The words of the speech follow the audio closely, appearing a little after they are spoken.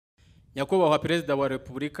Nyakubahwa Perezida wa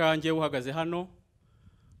Repubulika nge uhagaze hano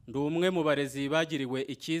ndi umwe mu barezi bagiriwe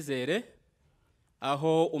icyizere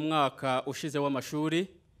aho umwaka ushize w'amashuri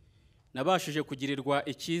nabashije kugirirwa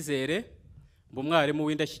icyizere mu mwarimu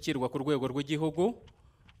w'indashyikirwa ku rwego rw'igihugu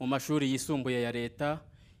mu mashuri yisumbuye ya leta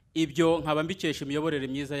ibyo nkaba mbikesha imiyoborere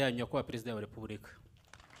myiza yanyu Nyakubahwa Perezida wa Repubulika.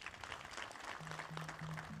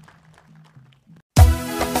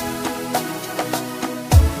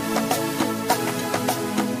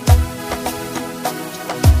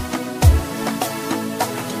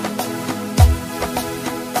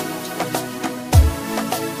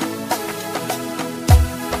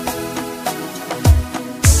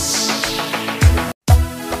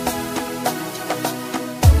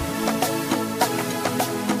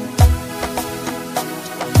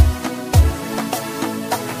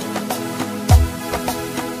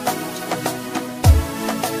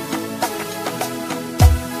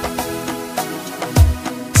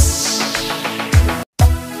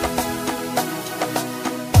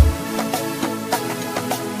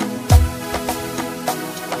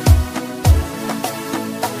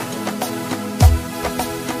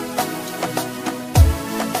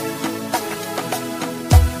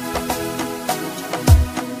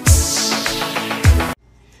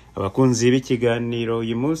 Abakunzi b'ikiganiro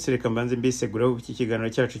uyu munsi reka mbanze mbiseguraho iki kiganiro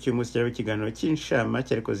cyacu cy'umunsi cyari ikiganiro cy'inshama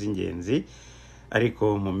cyariko z'ingenzi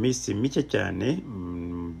ariko mu minsi mike cyane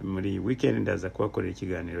muri weekend ndaza kubakorera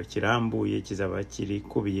ikiganiro kirambuye kizaba kiri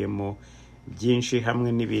kubiyemo byinshi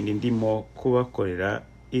hamwe n'ibindi ndimo kubakorera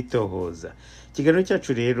itohoza. Ikiganiro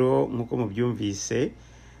cyacu rero nkuko mubyumvise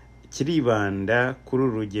kiribanda kuri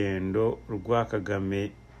urugendo rwa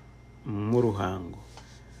Kagame mu Ruhango,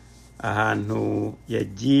 ahantu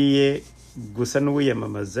yagiye gusa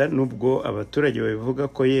n'ubuyamamaza nubwo abaturage bavuga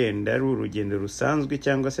ko yenda ari urugendo rusanzwe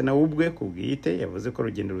cyangwa se na ubwe kubwite yavuze ko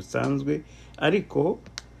urugendo rusanzwe, ariko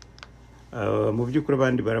mu by'ukuri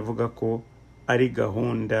abandi baravuga ko ari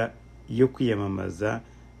gahunda yo kwiyamamaza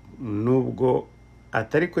nubwo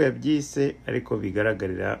atari ko yabyise ariko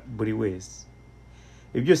bigaragarira buri wese.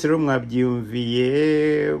 Ibyo byose rero mwabyumviye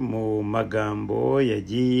mu magambo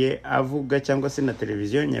yagiye avuga cyangwa se na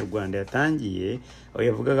televiziyo nyarwanda yatangiye aho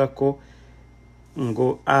yavugaga ko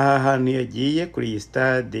ngo aha hantu yagiye kuri iyi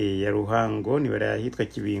stade ya Ruhango nibara yahitwa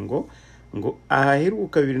Kibingo ngo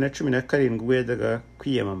ahaheruka 2017 ubwo yajyaga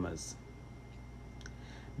kwiyamamaza.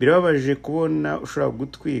 Birababaje kubona ushobora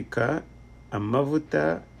gutwika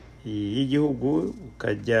amavuta y'igihugu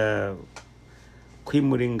ukajya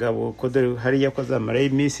kwimura ingabo ko dore hariya ko azamarayo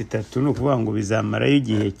iminsi 3 no kuvuga ngo bizamarayo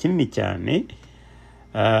igihe kinini cyane,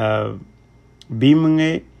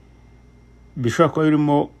 bimwe bishobora kuba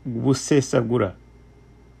birimo gusesagura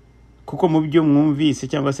kuko mu byo mwumvise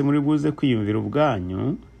cyangwa se muri buze kwiyumvira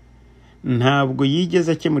ubwanyu ntabwo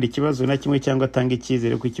yigeze akemura ikibazo na kimwe cyangwa atanga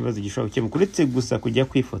icyizere ko ikibazo gishobora gukemuka uretse gusa kujya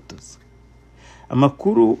kwifotoza.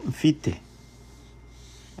 Amakuru mfite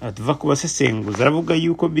atuva ku basesenguzi aravuga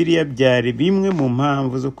yuko biriya byari bimwe mu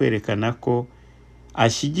mpamvu zo kwerekana ko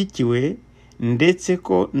ashyigikiwe ndetse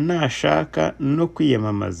ko nashaka no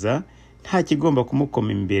kwiyamamaza nta kigomba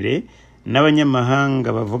kumukoma imbere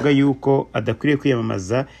n'abanyamahanga bavuga yuko adakwiriye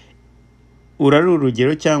kwiyamamaza. Urari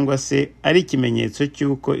urugero cyangwa se ari ikimenyetso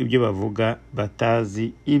cy'uko ibyo bavuga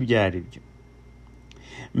batazi ibyo ari byo.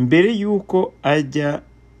 Mbere yuko ajya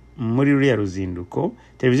muri ruriya ruzinduko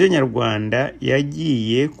televiziyo nyarwanda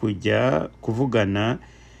yagiye kujya kuvugana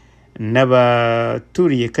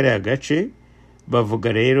n'abaturiye kariya gace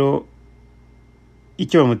bavuga rero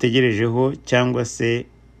icyo bamutegerejeho cyangwa se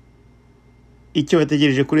icyo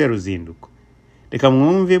bategereje kuri ya ruzinduko. Reka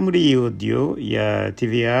mwumve muri iyi audio ya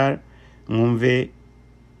TVR mwumve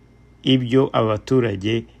ibyo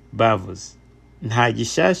abaturage bavuze. Nta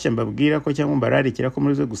gishyashya mbabwira ko cyangwa mbararikira ko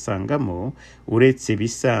muri zo gusangamo uretse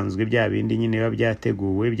bisanzwe bya bindi nyine biba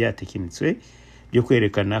byateguwe byatekinitswe byo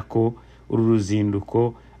kwerekana ko uru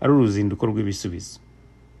ruzinduko ari uruzinduko rw'ibisubizo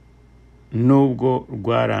nubwo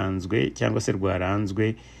rwaranzwe cyangwa se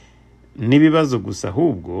rwaranzwe n'ibibazo gusa,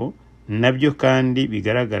 ahubwo nabyo kandi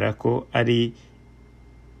bigaragara ko ari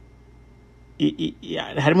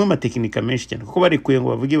harimo amatekinika menshi cyane kuko barekuye ngo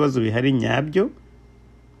bavuge ibibazo bihari nyabyo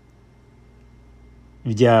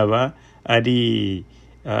byaba ari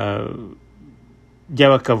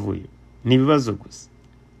by'abakavuyo n'ibibazo gusa.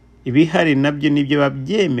 Ibihari nabyo nibyo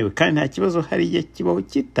babyemewe kandi nta kibazo hariya kibaho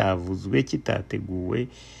kitavuzwe kitateguwe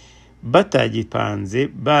batagipanze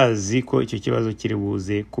bazi ko icyo kibazo kiri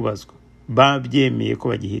buze kubazwa, babyemeye ko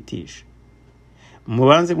bagihitisha.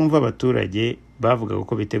 Mubanze bumva abaturage bavuga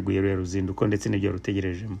ko biteguye rero ruzinduko ndetse n'ibyo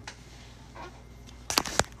rutegerejemo.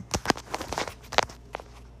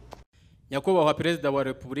 Nyakubahwa Perezida wa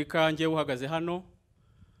Repubulika nge uhagaze hano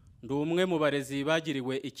ndi umwe mu barezi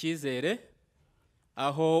bagiriwe icyizere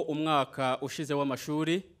aho umwaka ushize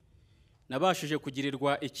w'amashuri nabashije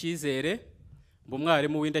kugirirwa icyizere mba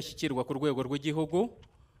umwarimu w'indashyikirwa ku rwego rw'igihugu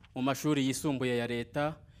mu mashuri yisumbuye ya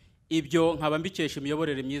leta. Ibyo nkaba mbikesha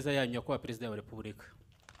imiyoborere myiza yanyu nyakubahwa Perezida wa Repubulika.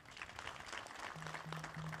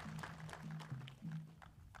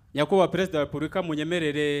 Nyakubahwa Perezida wa Repubulika,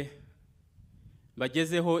 munyemerere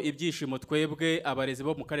bagezeho ibyishimo twebwe abarezi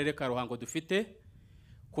bo mu karere ka Ruhango dufite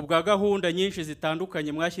ku bwa gahunda nyinshi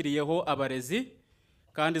zitandukanye mwashyiriyeho abarezi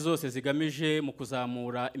kandi zose zigamije mu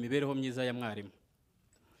kuzamura imibereho myiza ya mwarimu.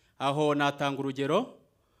 Aho natanga urugero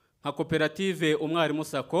nka koperative umwarimu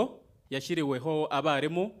sako yashyiriweho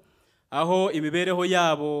abarimu, aho imibereho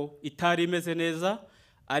yabo itari imeze neza,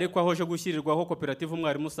 ariko aho je gushyirirwaho koperative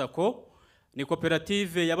umwarimu sako, ni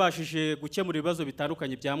koperative yabashije gukemura ibibazo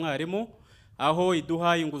bitandukanye bya mwarimu, aho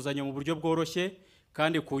iduha inguzanyo mu buryo bworoshye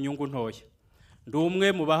kandi ku nyungu ntoya. Ndi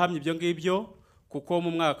umwe mu bahamya ibyo ngibyo kuko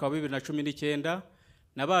mu mwaka wa 2019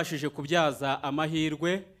 nabashije kubyaza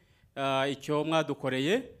amahirwe icyo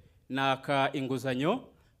mwadukoreye naka inguzanyo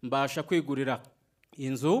mbasha kwigurira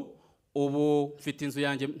inzu. Ubu mfite inzu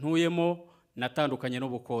yanjye ntuyemo natandukanye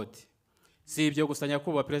n'ubukode. Si ibyo gusa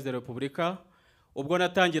nyakubahwa Perezida wa Repubulika, ubwo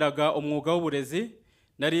natangiraga umwuga w'uburezi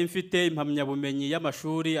nari mfite impamyabumenyi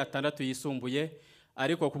y'amashuri 6 yisumbuye,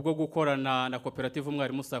 ariko kubwo gukorana na koperative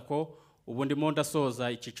umwarimu sako ubu ndimo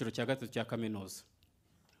ndasoza icyiciro cya 3 cya kaminuza.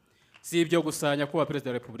 Si ibyo gusa nyakubahwa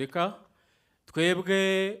Perezida wa Repubulika,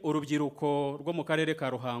 twebwe urubyiruko rwo mu karere ka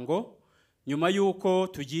Ruhango, nyuma y'uko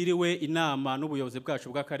tugiriwe inama n'ubuyobozi bwacu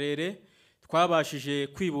bw'akarere, twabashije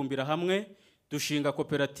kwibumbira hamwe dushinga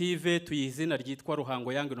koperative tuyizina ryitwa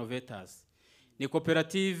Ruhango Young Innovators. Ni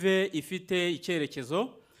koperative ifite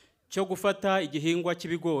icyerekezo cyo gufata igihingwa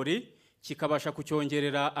cy'ibigori kikabasha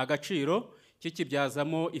kucyongerera agaciro,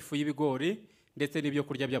 kikibyazamo ifu y'ibigori ndetse n'ibyo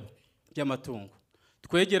kurya by'amatungo.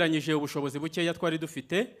 Twegeranyije ubushobozi bukeya twari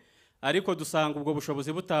dufite, ariko dusanga ubwo bushobozi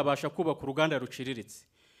butabasha kubaka uruganda ruciriritse.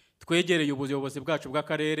 Twegereye ubuyobozi bwacu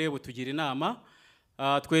bw'akarere butugira inama,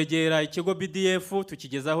 twegera ikigo BDF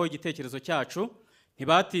tukigezaho igitekerezo cyacu,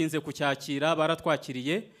 ntibatinze kucyakira,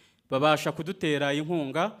 baratwakiriye babasha kudutera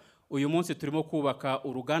inkunga. Uyu munsi turimo kubaka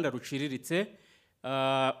uruganda ruciriritse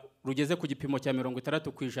rugeze ku gipimo cya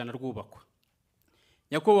 60% rwubakwa.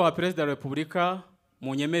 Nyakubahwa Perezida wa Repubulika,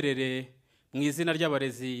 munyemerere mu izina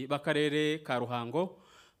ry'abarezi b'akarere ka Ruhango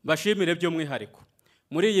bashimire by'umwihariko.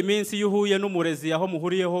 Muri iyi minsi yuhuye n'umurezi aho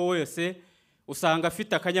muhuriyeho wese usanga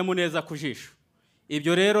afite akanyamuneza ku jisho.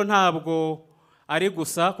 Ibyo rero ntabwo ari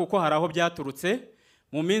gusa kuko hari aho byaturutse.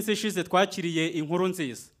 Mu minsi ishize twakiriye inkuru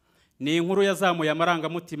nziza, ni inkuru yazamuye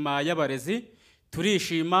amarangamutima y'abarezi,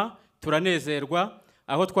 turishima turanezerwa,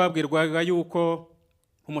 aho twabwirwaga yuko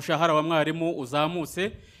umushahara wa mwarimu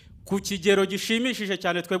uzamutse ku kigero gishimishije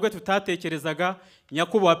cyane twebwe tutatekerezaga.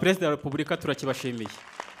 Nyakubahwa Perezida wa Repubulika, turakibashimiye.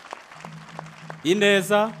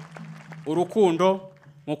 Ineza, urukundo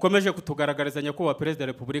mukomeje kutugaragariza nyakubahwa Perezida wa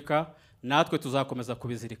Repubulika, natwe tuzakomeza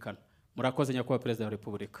kubizirikana. Murakoze nyakubahwa Perezida wa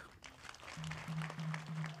Repubulika.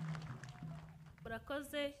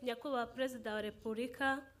 Murakoze nyakubahwa Perezida wa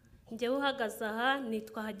Repubulika. Njyewe uhagaze aha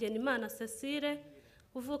nitwa Hagenimana Cecile,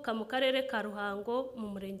 uvuka mu karere ka Ruhango mu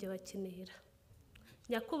murenge wa Kinihira.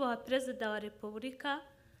 Nyakubahwa Perezida wa Repubulika,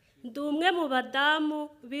 ndi umwe mu badamu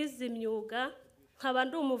bize imyuga, nkaba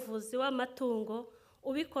ndi umuvuzi w'amatungo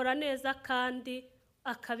ubikora neza kandi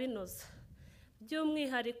akabinoza.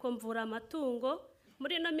 By'umwihariko mvura amatungo.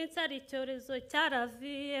 Muri ino minsi hari icyorezo cya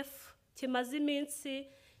RVF kimaze iminsi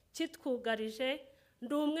kitwugarije.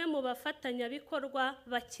 Ndi umwe mu bafatanyabikorwa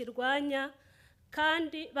bakirwanya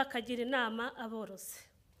kandi bakagira inama aborozi.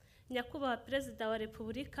 Nyakubahwa Perezida wa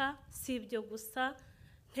Repubulika, si ibyo gusa,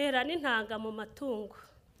 ntera n'intanga mu matungo.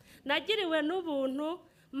 Nagiriwe n'ubuntu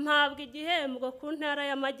mpabwa igihembo ku ntara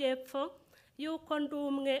y'Amajyepfo yuko ndi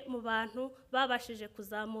umwe mu bantu babashije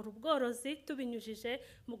kuzamura ubworozi tubinyujije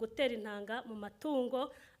mu gutera intanga mu matungo.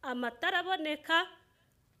 Amatara aboneka,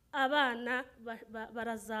 abana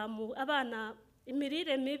abana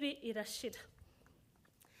imirire mibi irashira.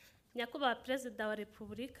 Nyakubahwa Perezida wa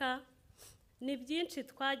Repubulika, ni byinshi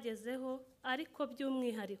twagezeho, ariko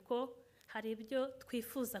by'umwihariko hari ibyo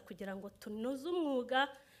twifuza kugira ngo tunoze umwuga,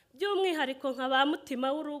 by'umwihariko nka ba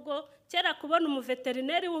mutima w'urugo. Kera kubona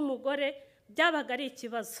umuveterineri w'umugore byabaga ari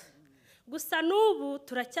ikibazo, gusa n'ubu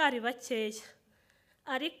turacyari bakeya,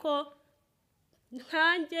 ariko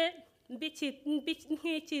nkanjye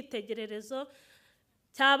nk'icyitegererezo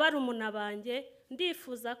cya barumuna banjye,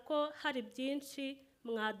 ndifuza ko hari byinshi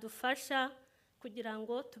mwadufasha kugira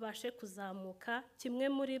ngo tubashe kuzamuka. Kimwe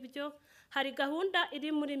muri byo, hari gahunda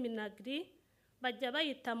iri muri Minagri bajya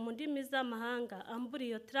bayita mu ndimi z'amahanga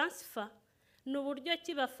amburiyo taransifa, ni uburyo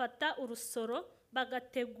ki bafata urusoro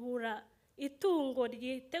bagategura itungo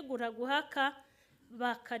ryitegura guhaka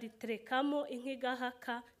bakariterekamo inka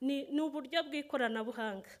igahaka. Ni uburyo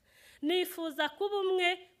bw'ikoranabuhanga. Nifuza kuba umwe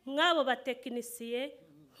mw'abo batekinisiye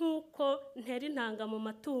nk'uko ntera intanga mu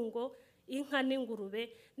matungo inka n'ingurube,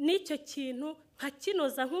 n'icyo kintu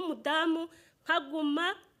nkakinoza nk'umudamu, nkaguma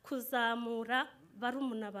kuzamura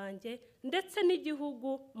barumuna banjye ndetse n'igihugu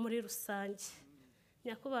muri rusange.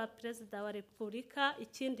 Nyakubahwa Perezida wa Repubulika,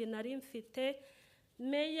 ikindi nari mfite,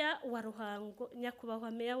 meya wa Ruhango,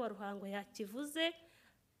 nyakubahwa meya wa Ruhango yakivuze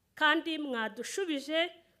kandi mwadushubije,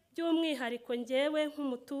 by'umwihariko ngewe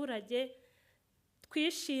nk'umuturage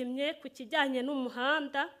twishimye ku kijyanye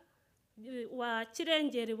n'umuhanda wa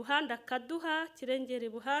Kirengera Buhanda Kaduha, Kirengera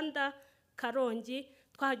Buhanda Karongi.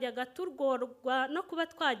 Twajyaga turworwa no kuba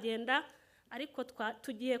twagenda, ariko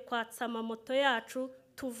tugiye kwatsa amamoto yacu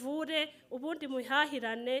tuvure, ubundi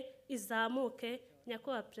muhahirane izamuke.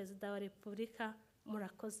 Nyakubahwa Perezida wa Repubulika,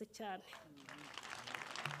 murakoze cyane.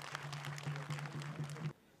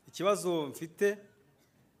 Ikibazo mfite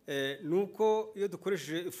nuko iyo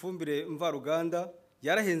dukoresheje ifumbire mvaruganda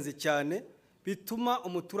yarahenze cyane, bituma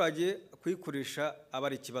umuturage kuyikoresha aba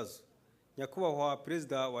ari ikibazo. Nyakubahwa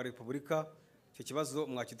Perezida wa Repubulika, icyo kibazo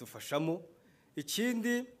mwakidufashamo.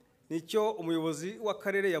 Ikindi nicyo umuyobozi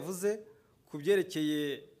w'akarere yavuze ku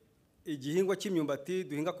byerekeye igihingwa cy'imyumbati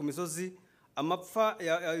duhinga ku misozi, amapfa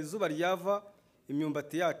izuba ryava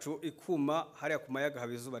imyumbati yacu ikuma, hariya ku mayaga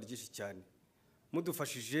haba izuba ryinshi cyane.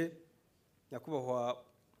 Mudufashije Nyakubahwa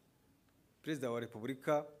Perezida wa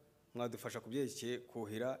Repubulika, mwadufasha ku byerekeye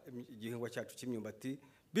kuhira igihingwa cyacu cy'imyumbati,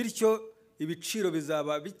 bityo ibiciro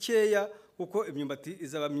bizaba bikeya kuko imyumbati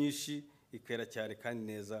izaba myinshi ikera cyane kandi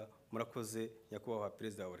neza. Murakoze Nyakubahwa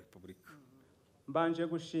Perezida wa Repubulika. Mbanje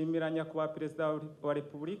gushimira Nyakubahwa Perezida wa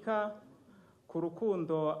Repubulika ku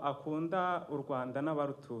rukundo akunda u Rwanda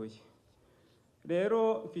n'abarutuye.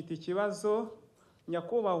 Rero mfite ikibazo,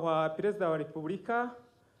 Nyakubahwa Perezida wa Repubulika,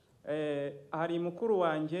 hari mukuru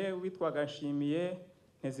wanjye witwaga Nshimiye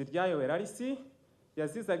Nteziryayo Elarisi,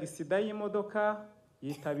 yazizaga isida y'imodoka,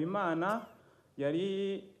 yitaba Imana.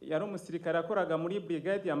 Yari umusirikare yakoraga muri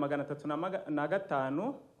brigade ya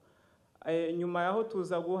 305. Nyuma yaho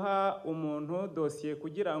tuza guha umuntu dosiye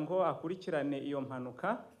kugira ngo akurikirane iyo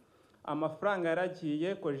mpanuka. Amafaranga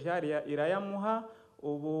yaragiye, Kojari irayamuha,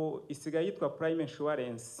 ubu isigaye yitwa Prime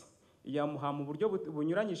Insurance. Yamuha mu buryo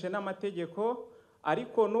bunyuranyije n'amategeko,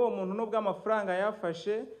 ariko n'uwo muntu nubwo amafaranga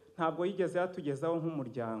yafashe ntabwo yigeze yatugezaho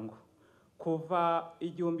nk'umuryango. Kuva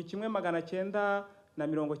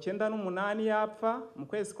 1998 yapfa mu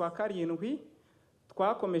kwezi kwa 7,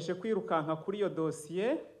 twakomeje kwirukanka kuri iyo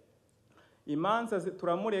dosiye. Imanza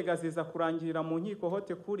turamurega ziza kurangirira mu nkiko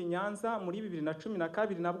hote kuri Nyanza muri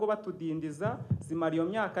 2012, nabwo batudindiza zimara iyo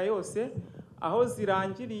myaka yose. Aho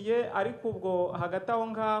zirangiriye, ariko ubwo hagati aho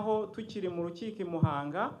ngaho tukiri mu rukiko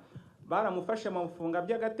Muhanga, baramufashe mu mfunga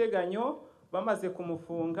by'agateganyo. Bamaze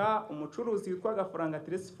kumufunga, umucuruzi witwa Gafaranga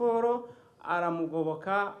Tresforo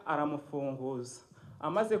aramugoboka, aramufunguza.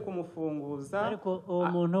 Amaze kumufunguza, ariko uwo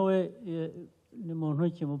muntu we ni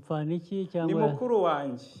muntu kimupfana iki cyangwa ni mukuru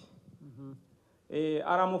wanjye.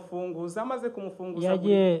 Aramufunguza, amaze kumufunguza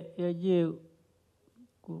yagiye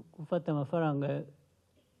gufata amafaranga,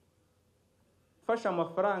 fasha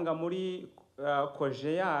amafaranga muri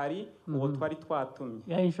Kojeyari, uwo twari twatumye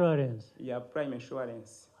ya insurance, ya Prime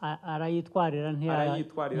Insurance. Arayitwarira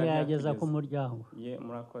ntiyageza ku muryango.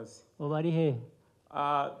 Murakoze. Ubu ari he?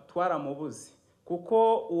 Twaramubuze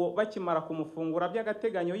kuko uwo bakimara kumufungura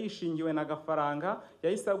by'agateganyo yishingiwe na Gafaranga,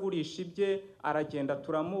 yahise agurisha ibye aragenda,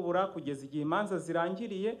 turamubura kugeza igihe imanza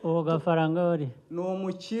zirangiriye. Uwo Gafaranga wari ni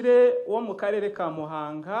umukire wo mu karere ka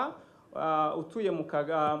Muhanga, utuye mu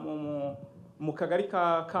kagari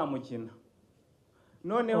ka Kamugina.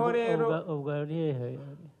 Noneho rero ubwo ari hehe?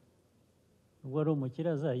 Ubwo ari umukire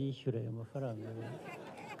azayishyura ayo mafaranga.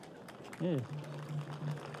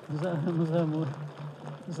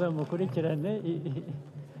 Muzamukurikirane,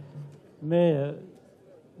 meya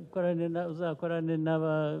uzakorane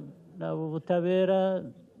n'ubutabera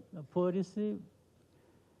na polisi,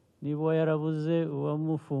 niba yarabuze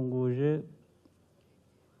uwamufunguje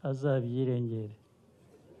azabyirengere.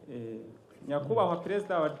 Nyakubahwa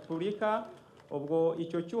Perezida wa Repubulika, ubwo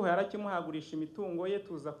icyo cyuho yarakimuhagurisha imitungo ye,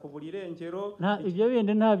 tuza kubura irengero. Ibyo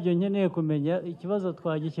bindi ntabyo nkeneye kumenya, ikibazo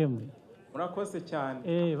twagikemuye. Murakoze cyane.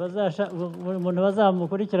 Umuntu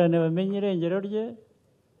bazamukurikirane bamenye irengero rye,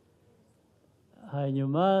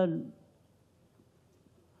 hanyuma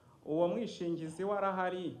uwo mwishingizi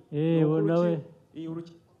warahari. nawe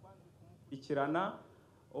ikirana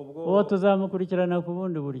uwo tuzamukurikirana ku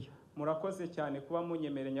bundi buryo. Murakoze cyane kuba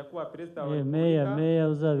munyemereye nyakubahwa perezida wa Meya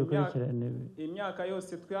uzabikurikirane. Imyaka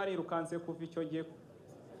yose twarirukanse kuva icyo gihe.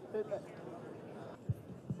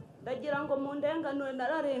 Ndagira ngo mu ndenganure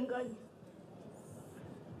nararenganye.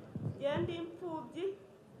 Yendi imfubyi.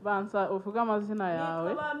 Banza uvuga amazina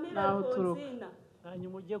yawe naho uturuka.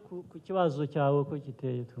 Hanyuma ujye ku kibazo cyawe ko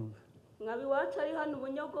kiteye tumva. Nkabi wacu ari hano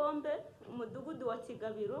Bunyogombe, umudugudu wa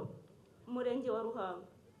Kigabiro, umurenge wa Ruhango.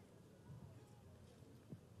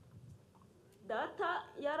 Data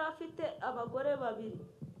yari afite abagore babiri.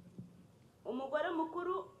 Umugore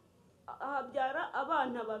mukuru ahabyara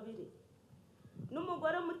abana babiri.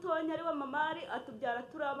 N'umugore mutonya ari wa mamari atubyara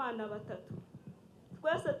turi abana batatu.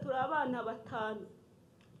 Twese turi abana batanu.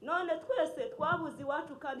 None twese twabuze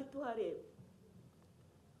iwacu kandi tuhareba.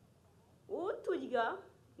 Uturya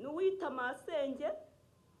n'uwita masenge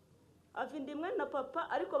avinda imwe na papa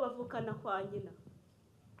ariko bavukana kwa nyina.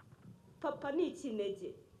 Papa ni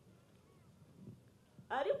ikinege.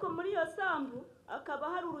 Ariko muri iyo sambu akaba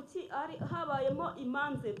hari habayemo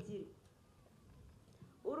imanza ebyiri.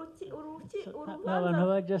 Abantu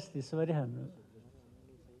ba justice bari hano.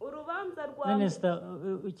 Urubanza rwa Minister,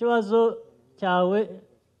 ikibazo cyawe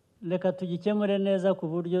reka tugikemure neza ku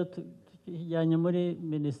buryo tujyanye muri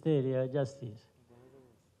Ministeri ya Justice.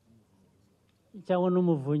 Cyangwa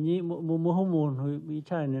n'umuvunyi mumuhe umuntu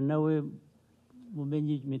wicarane nawe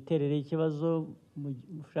mumenye imiterere y'ikibazo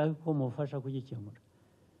mushaka ko mufasha kugikemura.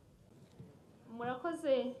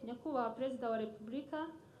 Murakoze nyakubahwa perezida wa Repubulika,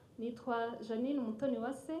 nitwa Janine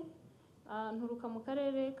Mutoniwase, nturuka mu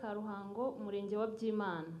karere ka Ruhango, umurenge wa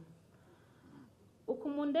Byimana. Uko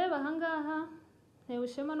mundeba ahangaha ntewe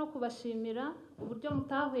ishema no kubashimira uburyo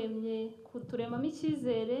mutahwemye kuturemamo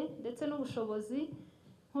icyizere ndetse n'ubushobozi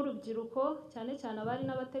nk'urubyiruko cyane cyane abari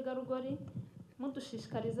n'abategarugori,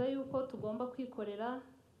 mudushishikariza yuko tugomba kwikorera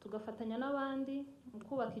tugafatanya n'abandi mu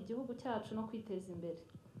kubaka igihugu cyacu no kwiteza imbere.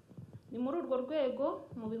 Ni muri urwo rwego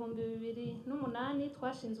mu 2008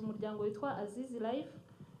 twashinze umuryango witwa Azizi Life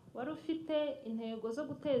wari ufite intego zo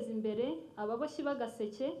guteza imbere ababoshyi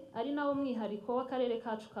b'agaseke ari nawo mwihariko w'akarere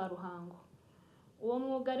kacu ka Ruhango. Uwo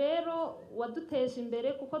mwuga rero waduteje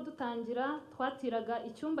imbere kuko dutangira twatiraga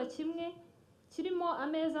icyumba kimwe kirimo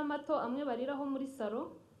ameza mato amwe bariraho muri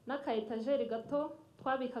salo n'aka etajeri gato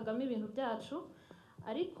twabikagamo ibintu byacu,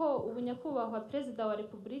 ariko ubu nyakubahwa perezida wa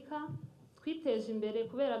Repubulika twiteje imbere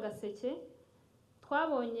kubera agaseke.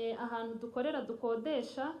 Twabonye ahantu dukorera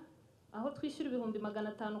dukodesha aho twishyura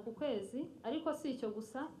 500 ku kwezi, ariko si icyo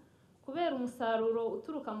gusa, kubera umusaruro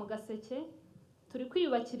uturuka mu gaseke turi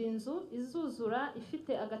kwiyubakira inzu izuzura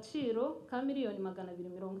ifite agaciro ka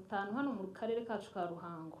 $250 hano mu karere kacu ka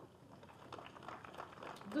Ruhango.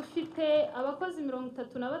 Dufite abakozi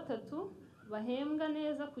 33 bahembwa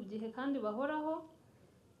neza ku gihe kandi bahoraho.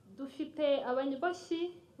 Dufite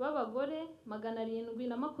abanyaboshyi b'abagore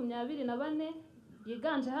 724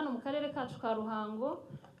 biganje hano mu karere kacu ka Ruhango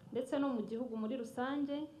ndetse no mu gihugu muri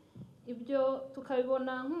rusange. Ibyo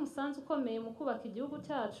tukabibona nk'umusanzu ukomeye mu kubaka igihugu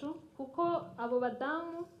cyacu, kuko abo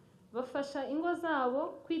badamu bafasha ingo zabo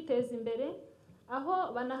kwiteza imbere,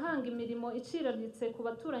 aho banahanga imirimo iciriritse ku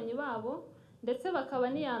baturanyi babo, ndetse bakaba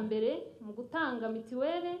n'iya mbere mu gutanga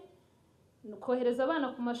mitiwere, kohereza abana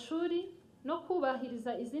ku mashuri no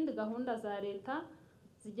kubahiriza izindi gahunda za leta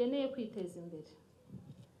zigeneye kwiteza imbere.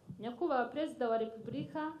 Nyakubahwa perezida wa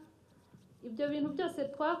Repubulika, ibyo bintu byose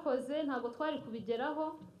twakoze ntabwo twari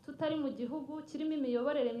kubigeraho tutari mu gihugu kirimo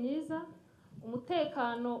imiyoborere myiza,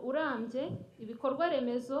 umutekano urambye, ibikorwa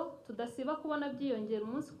remezo tudasiba kubona byiyongera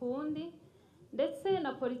umunsi ku wundi, ndetse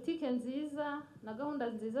na politike nziza na gahunda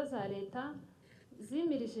nziza za leta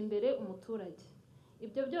zimirije imbere umuturage.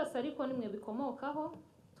 Ibyo byose ariko nimwe bikomokaho,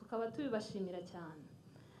 tukaba tubibashimira cyane.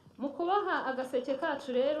 Mu kubaha agaseke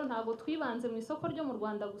kacu rero ntabwo twibanze mu isoko ryo mu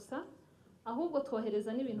Rwanda gusa, ahubwo twohereza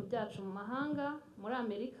n'ibintu byacu mu mahanga, muri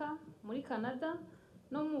Amerika, muri Canada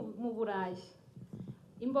no mu Burayi.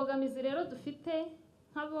 Imbogamizi rero dufite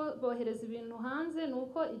nk'abohereza ibintu hanze ni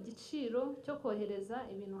uko igiciro cyo kohereza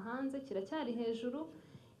ibintu hanze kiracyari hejuru.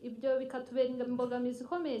 Ibyo bikatubera imbogamizi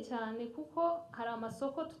ikomeye cyane, kuko hari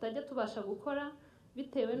amasoko tutajya tubasha gukora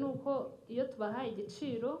bitewe n'uko iyo tubahaye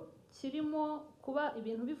igiciro kirimo kuba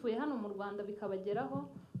ibintu bivuye hano mu Rwanda bikabageraho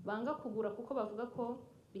banga kugura kuko bavuga ko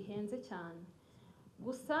bihenze cyane.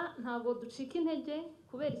 Gusa ntabwo ducika intege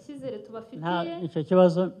kubera icyizere tubafitiye. Icyo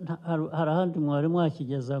kibazo hari ahandi mwari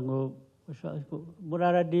mwakigeza ngo muri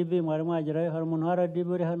RDB mwari mwagerayo? Hari umuntu wa RDB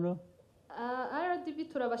uri hano? RDB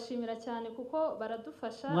turabashimira cyane kuko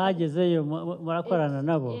baradufasha. Mwagezeyo murakorana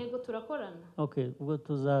nabo? Yego turakorana. Okay, ubwo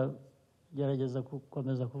tuzagerageza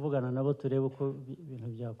gukomeza kuvugana nabo turebe uko ibintu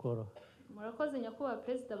byakoroha. murakoze nyakubahwa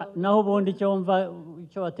perezida. naho ubundi icyo wumva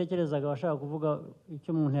icyo watekerezaga washaka kuvuga icyo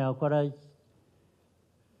umuntu yakora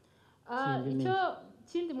icyo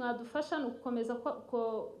kindi mwadufasha ni ugukomeza ko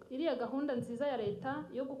iriya gahunda nziza ya leta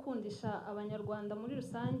yo gukundisha abanyarwanda muri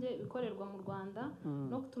rusange bikorerwa mu Rwanda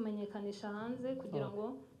no kutumenyekanisha hanze kugira ngo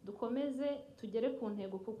dukomeze tugere ku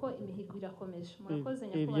ntego kuko imihigo irakomeje. Murakoze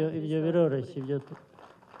nyakubahwa. Ibyo biroroshye, ibyo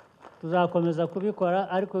tuzakomeza kubikora,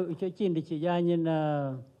 ariko icyo kindi kijyanye na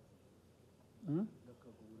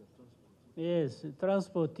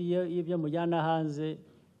transport y'ibyo mujyana hanze,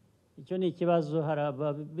 icyo ni ikibazo. hari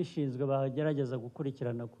ababishinzwe bagerageza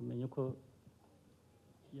gukurikirana kumenya uko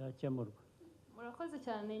yakemurwa. Murakoze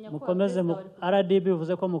cyane nyakubahwa. Mukomeze RDB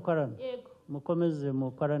bivuze ko mukorana. Yego. Mukomeze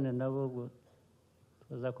mukorane nabo,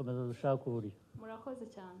 tuzakomeza dushaka uburyo. Murakoze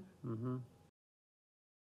cyane.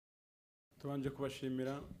 Tubanje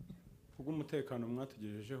kubashimira kubw'umutekano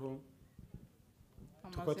mwatugejejeho,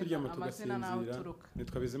 tukaba turyama tugasinzira.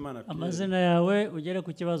 Nitwa Bizimana Pierre. Amazina yawe ugere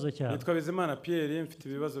ku kibazo cyawe. Nitwa Bizimana Pierre, mfite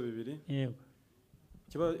ibibazo bibiri. Yego.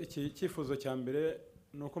 Icyifuzo cya mbere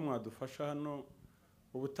ni uko mwadufasha hano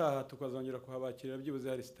ubutaha tukazongera kuhabakirira byibuze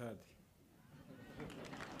hari stade.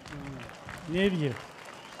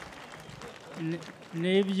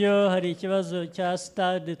 Nibyo hari ikibazo cya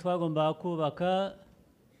stade twagombaga kubaka.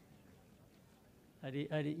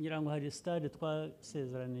 ngira ngo hari stade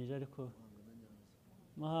twasezeranije, ariko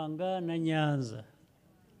Muhanga na Nyanza.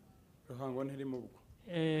 Ruhango ntirimo ubwo.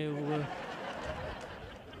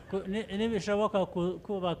 Nibishoboka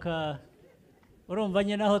kubaka, urumva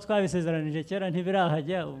nyine aho twabisezeranije kera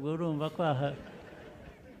ntibirahajya, ubwo urumva kwaha.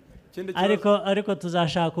 Ariko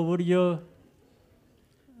tuzashaka uburyo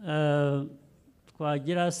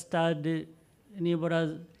twagira stade,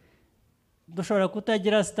 nibura dushobora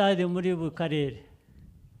kutagira stade muri buri karere,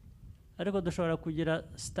 ariko dushobora kugira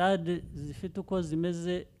stade zifite uko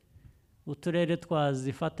zimeze, uturere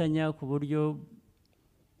twazifatanya ku buryo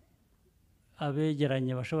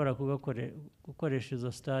abegeranye bashobora gukoresha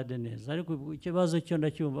izo stade neza. Ariko ikibazo cyo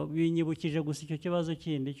ndacyumva, binyibukije gusa icyo kibazo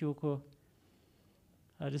kindi cy'uko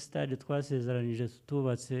hari stade twasezeranije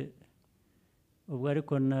tutubatse, ubwo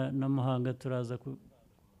ariko na Muhanga turaza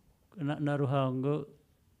na Ruhango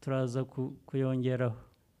turaza kuyongeraho.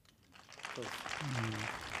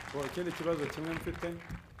 Ikindi kibazo kimwe mfite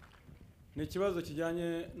ni ikibazo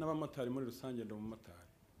kijyanye n'abamotari muri rusange. Ndi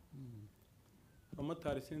umumotari.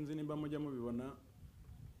 Abamotari sinzi nimba mujya mubibona,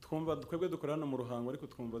 twebwe dukora hano mu Ruhango, ariko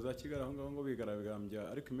twumva za Kigali aho ngaho ngo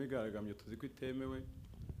bigaragambya, ariko imigaragambyo tuzi ko itemewe.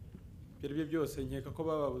 Ibyo byose nkeka ko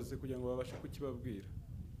bababuze kugira ngo babashe kukibabwira.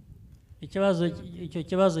 Icyo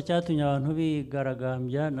kibazo cyatumye abantu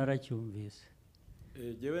bigaragambya naracyumvise.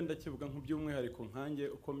 Jewe ndakivuga nk'by'umwihariko nkanjye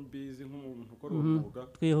uko mbizi nk'umuntu ukora umwuga.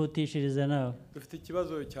 Twihutishirize nawe. Dufite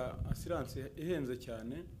ikibazo cya assurance ihenze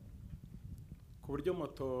cyane, ku buryo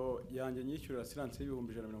moto yanjye nyishyurira assurance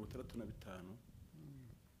y'ibihumbi 165.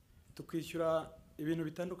 Tukishyura ibintu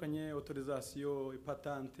bitandukanye, autorisation,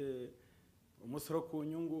 ipatante, umusoro ku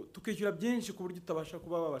nyungu, tukishyura byinshi ku buryo utabasha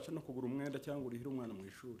kuba babasha no kugura umwenda cyangwa urihira umwana mu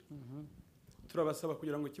ishuri. Turabasaba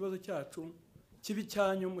kugira ngo ikibazo cyacu kibi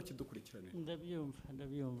cyanyu mu kidukurikiranire.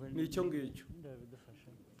 Ndabyumva. Ni icyo ngicyo.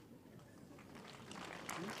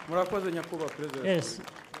 Murakoze nyakubahwa perezida. Yes.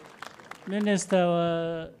 Minister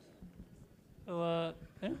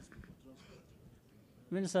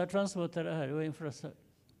Minister wa Transport arahari, wa infrastructure.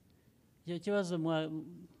 Icyo kibazo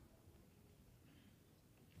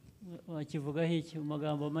wakivugaho iki mu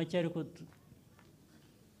magambo make, ariko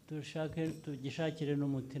tugishakire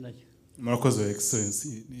n'umuti nacyo. Murakoze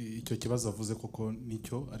Excellency, icyo kibazo avuze koko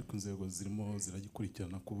nicyo, ariko inzego zirimo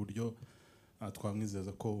ziragikurikirana ku buryo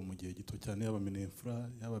twamwizeza ko mu gihe gito cyane, yaba Minefra,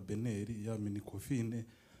 yaba Beneri, yaba Minicofine,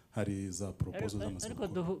 hari za proposal z'amasoko.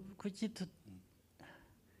 Ariko kuki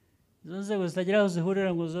izo nzego zitagira aho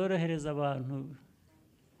zihurira ngo zorohereze abantu?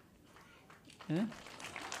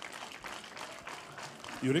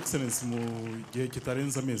 Your Excellency, mu gihe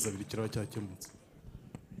kitarenze amezi 2 kiraba cyakemutse.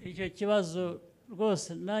 Icyo kibazo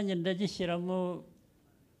rwose nanjye ndagishyiramo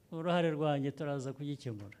uruhare rwanjye, turaza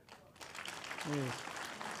kugikemura.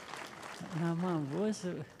 Nta mpamvu wese.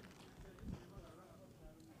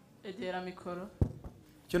 Egera mikoro.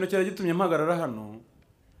 Ikintu cyari gitumye mpagarara hano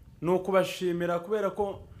ni ukubashimira, kubera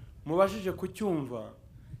ko mubashije kucyumva.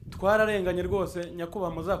 Twararenganye rwose,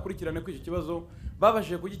 nyakubahwa muzakurikirane ko icyo kibazo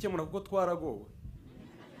babashije kugikemura kuko twaragowe.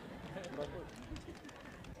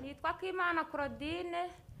 Nitwa Kimana Claudine,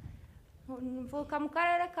 mvuka mu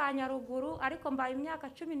karere ka Nyaruguru, ariko mbaye imyaka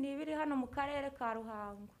 12 hano mu karere ka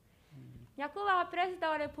Ruhango. Nyakubahwa Perezida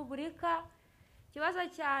wa Repubulika, ikibazo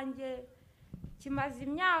cyanjye kimaze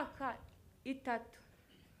imyaka 3.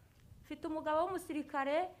 Mfite umugabo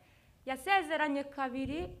w'umusirikare, yasezeranye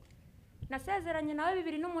kabiri, nasezeranye nawe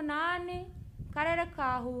 2008 karere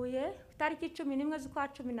ka Huye itariki 11 z'ukwa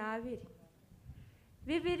 12,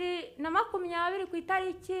 2020 ku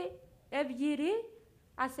itariki 2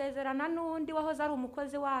 asezerana n'undi wahoze ari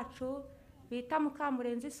umukozi wacu bita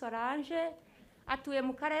Mukamurenzi Solange, atuye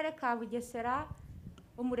mu karere ka Bugesera,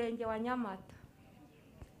 umurenge wa Nyamata.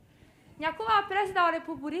 Nyakubahwa Perezida wa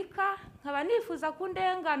Repubulika, nkaba nifuza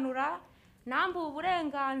kundenganura nambu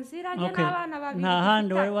uburenganzira njye n'abana babiri. Nta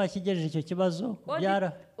handi wari wakigejeje icyo kibazo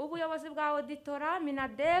byara ubuyobozi bwa auditora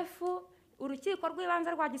Minadefu, urukiko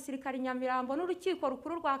rw'ibanze rwa gisirikare Nyamirambo n'urukiko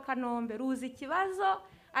rukuru rwa Kanombe ruzi ikibazo,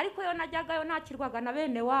 ariko yo najyagayo nakirwaga na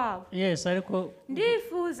bene wabo. Yes, ariko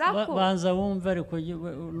ndifuza ko banza wumva ariko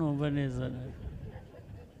numva neza.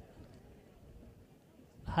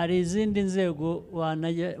 Hari izindi nzego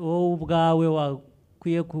wowe ubwawe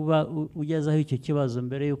wakwiye kuba ugezaho icyo kibazo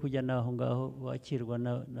mbere yo kujya naho ngaho wakirwa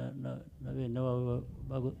na bene wabo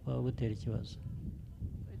bagutera ikibazo?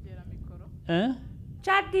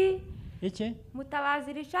 Chadi iki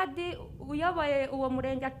Mutabazi Richard uyoboye uwo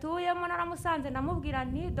murenge atuyemo, naramusanze ndamubwira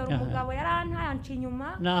nti dore umugabo yarantaye anci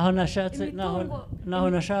inyuma. Naho nashatse naho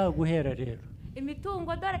nashaka guhera rero.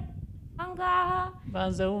 Imitungo dore angaha.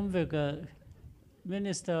 Banza wumvega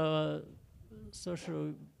Minister wa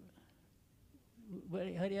Social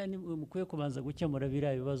hariya ni mukwiye kubanza gukemura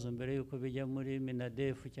biriya bibazo mbere yuko bijya muri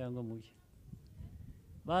Minadefu cyangwa mu byo.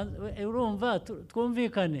 Urumva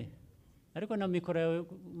twumvikane, ariko na mikoro yawe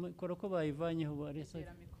ko bayivanyeho barese.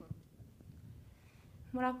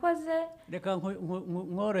 Murakoze. Reka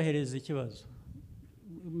nkorohereza ikibazo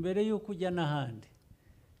mbere yuko ujya n'ahandi.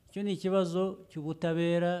 Icyo ni ikibazo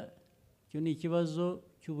cy'ubutabera, icyo ni ikibazo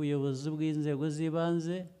cy'ubuyobozi bw'inzego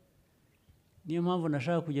z'ibanze. Niyo mpamvu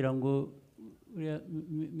nashaka kugira ngo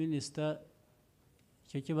Minisita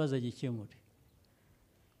icyo kibazo gikemure.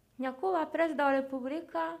 Nyakubahwa Perezida wa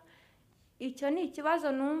Repubulika, icyo ni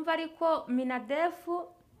ikibazo numva ariko Minadefu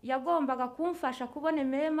yagombaga kumfasha kubona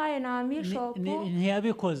memaye na Bishop.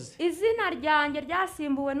 Ntiyabikoze. Izina ryanjye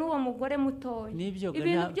ryasimbuwe n'uwo mugore mutoya.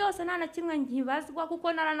 Ibintu byose nta na kimwe nkibazwa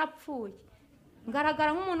kuko naranapfuye.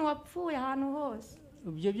 Ngaragara nk'umuntu wapfuye ahantu hose.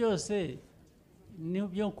 Ibyo byose ni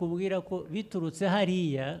byo kubwira ko biturutse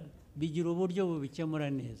hariya bigira uburyo bubikemura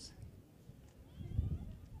neza.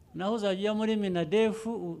 Naho uzajya muri Minadefu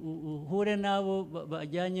uhure nabo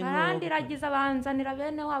bajyanye n'uwo. Abandi ragiza banzanira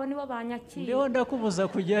bene wabo nibo banyakira. Ndiho ndakubuza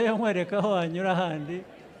kujyayo nkwereka aho wanyura ahandi.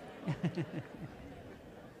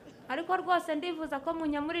 Ariko rwose ndifuza ko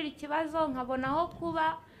munyamurira ikibazo nkabona aho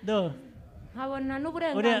kuba. Nkabona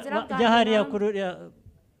n'uburenganzira bwanjye. Jya hariya kuri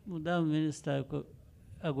Madame Minister ko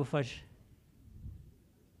agufashe.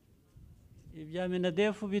 Ibya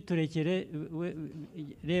Minadefu biturekere,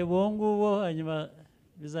 reba uwo nguwo hanyuma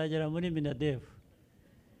bizagera muri Minadefu.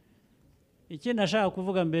 Iki nashaka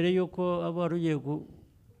kuvuga mbere yuko abo wari ugiye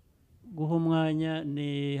guha umwanya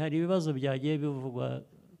ni hari ibibazo byagiye bivugwa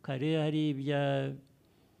kare, hari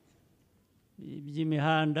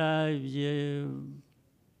iby'imihanda,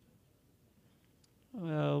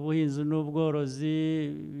 ubuhinzi n'ubworozi,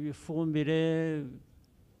 ifumbire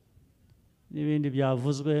n'ibindi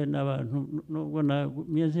byavuzwe n'abantu. Nubwo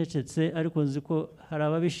nacecetse ariko nzi ko hari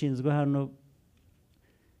ababishinzwe hano,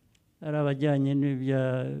 ari abajyanye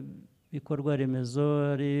n'ibikorwa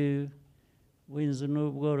remezo, ari ubuhinzi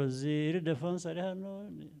n'ubworozi, Defense ari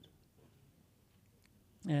hano.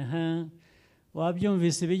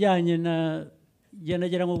 Wabyumvise ibijyanye na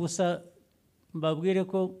nagira ngo gusa mbabwire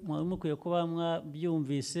ko mukwiye kuba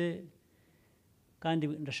mwabyumvise, kandi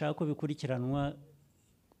ndashaka ko bikurikiranwa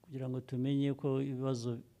kugira ngo tumenye ko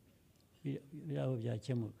ibibazo byabo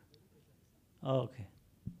byakemuka. Okay.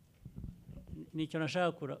 Nicyo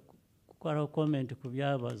nashaka gukora comment ku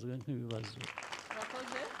byabazwe nk'ibibazo.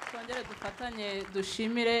 Murakoze. Twongere dufatanye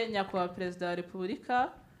dushimire Nyakubahwa Perezida wa Repubulika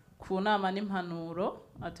ku nama n'impanuro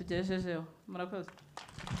atugejejeho. Murakoze.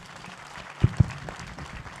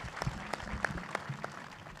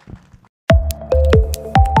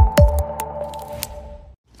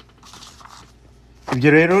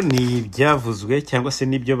 Ibyo rero ni ibyavuzwe cyangwa se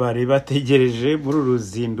n'ibyo bari bategereje muri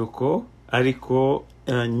uruzinduko, ariko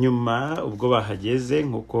nyuma ubwo bahageze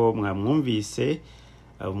nk'uko mwamwumvise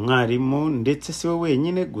umwarimu, ndetse si we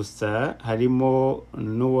wenyine gusa, harimo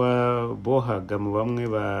n'uwabohaga mu bamwe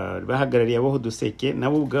bahagarariye aboha uduseke,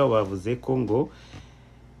 nabo ubwabo bavuze ko ngo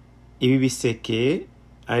ibi biseke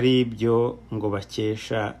ari ibyo ngo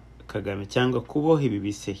bakesha Kagame, cyangwa kuboha ibi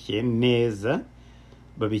biseke neza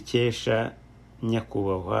babikesha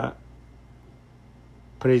Nyakubahwa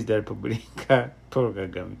Perezida wa Repubulika Paul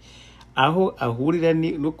Kagame. Aho ahurira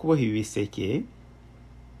no kuboha ibi biseke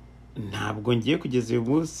ntabwo ngiye kugeza uyu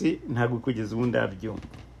munsi, ntabwo kugeza ubu ndabyumva.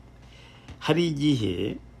 Hari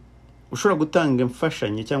igihe ushobora gutanga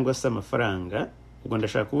imfashanyo cyangwa se amafaranga, ubwo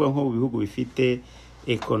ndashaka kuvuga nko mu bihugu bifite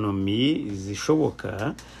ekonomi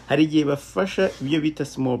zishoboka, hari igihe bafasha ibyo bita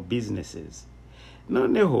small businesses.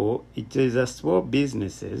 Noneho icyo za small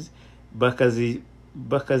businesses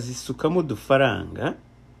bakazisukamo udufaranga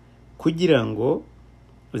kugira ngo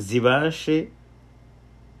zibashe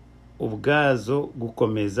ubwazo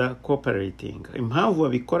gukomeza cooperating. Impamvu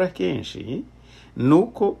babikora kenshi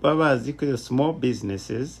nuko baba bazi ko small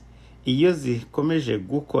businesses iyo zikomeje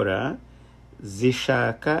gukora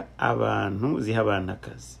zishaka abantu, ziha abantu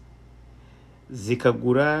akazi,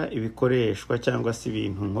 zikagura ibikoreshwa cyangwa se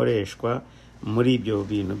ibintu nkoreshwa muri ibyo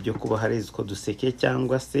bintu byo kuba hari utwo duseke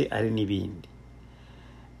cyangwa se ari n'ibindi.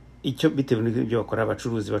 Icyo bitewe n'ibyo bakora,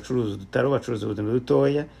 abacuruzi bacuruza udutaro, bacuruza utuntu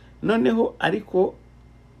dutoya, noneho ariko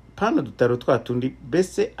pano dutaro twatundi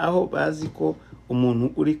bese aho bazi ko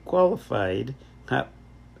umuntu uri qualified nka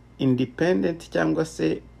independent cyangwa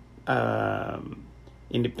se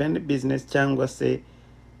independent business cyangwa se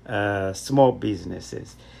small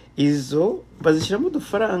businesses, izo bazishyiramo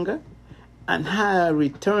udufaranga nta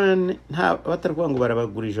return, nta batavuga ngo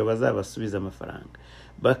barabagurije bazabasubiza amafaranga.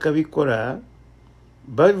 Bakabikora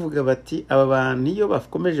bavuga bati aba bantu iyo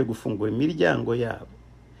bakomeje gufungura imiryango yabo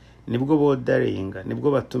nibwo bodaringa,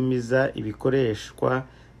 nibwo batumiza ibikoreshwa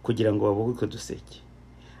kugira ngo babohe utwo duseke.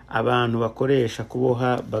 Abantu bakoresha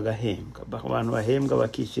kuboha bagahembwa, abantu bahembwa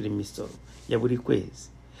bakishyura imisoro ya buri kwezi.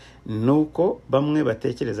 Nuko bamwe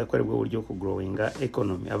batekereza ko ari bwo buryo kugrowinga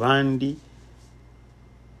economy, abandi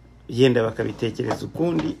yenda bakabitekereza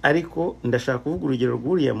ukundi. Ariko ndashaka kuvuga urugero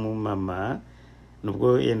rw'uriya mu mama,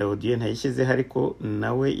 nubwo yenda audio ntayishyizeho, ariko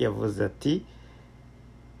nawe yavuze ati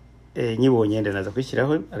nyibonye yenda naza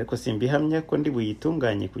kwishyiraho ariko simbihamya ko ndi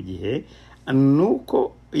buyitunganye ku gihe.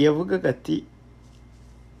 Nuko yavugaga ati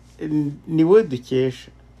niwe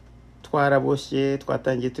dukesha, twaraboshye,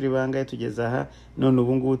 twatangiye turi bangahe tugeza aha, none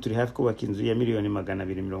ubu ngubu turi hafi kubaka inzu ya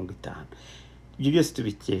 $250,000. Ibyo byose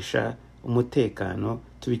tubikesha umutekano,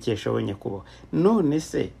 tubikesha abo nyakubahwa. None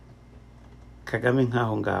se Kagame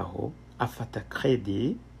nkaho ngaho afata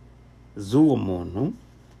credit z'uwo muntu,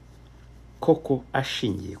 koko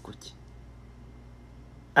ashingiye kuki?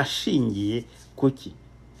 Ashingiye kuki?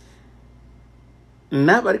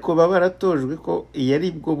 Naba ariko baba baratojwe ko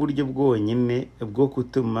yari bwo buryo bwonyine bwo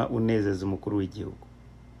gutuma unezeza umukuru w'igihugu.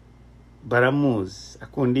 Baramuzi,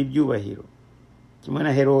 akunda ibyubahiro, kimwe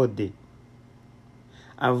na Herode.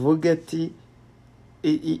 Avuga ati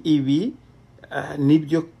ibi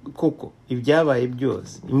nibyo koko ibyabaye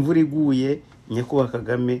byose, imvura iguye nyakubahwa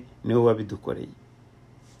Kagame niwe wabidukoreye.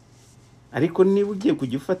 Ariko niba ugiye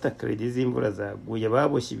kujya ufata credit z'imvura zaguye,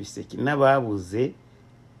 baboshye ibiseke, n'ababuze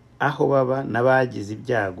aho baba, n'abagize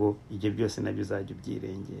ibyago, ibyo byose nabyo uzajya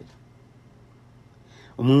ubyirengera.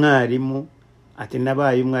 Umwarimu ati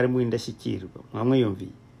nabaye umwarimu w'indashyikirwa,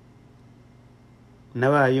 mwamwiyumviye?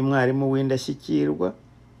 Nabaye umwarimu w'indashyikirwa.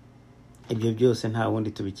 Ibyo byose nta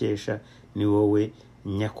wundi tubikesha, ni wowe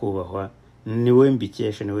nyakubahwa, ni wowe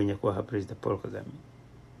mbikesha, ni wowe nyakubahwa Perezida Paul Kagame.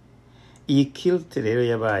 Iyi kilt rero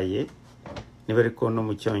yabaye, niba ariko no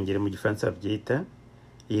mu cyongere mu gifaransa babyita,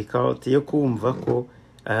 iyi kilt yo kumva ko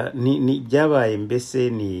ni byabaye mbese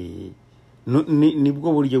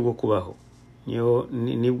nibwo buryo bwo kubaho,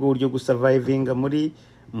 nibwo buryo gusurvivinga muri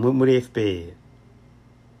FPR.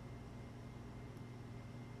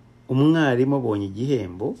 Umwarimu abonye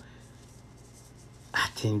igihembo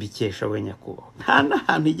atembikesha we nyakubahwa. Nta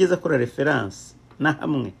n'ahantu yigeze akora reference na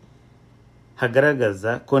hamwe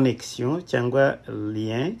hagaragaza connection cyangwa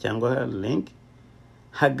lien cyangwa link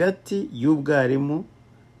hagati y'ubwarimu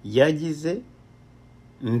yagize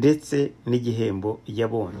ndetse n'igihembo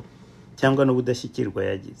yabonye cyangwa n'ubudashyikirwa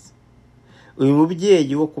yagize. Uyu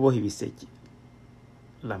mubyeyi wo kuboha ibiseke,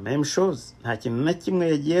 la même chose, nta kintu na kimwe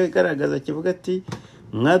yagiye agaragaza kivuga ati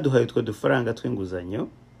mwaduhaye utwo dufaranga tw'inguzanyo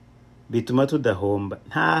bituma tudahomba.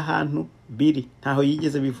 Nta hantu biri, ntaho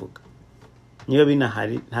yigeze bivuga. Niba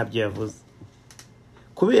binahari ntabyo yavuze,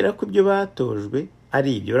 kubera ko ibyo batojwe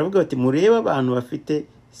ari ibyo. Baravuga bati murebe abantu bafite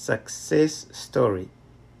success story,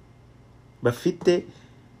 bafite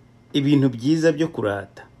ibintu byiza byo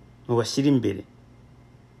kurata, mubashyira imbere,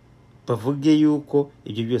 bavuge yuko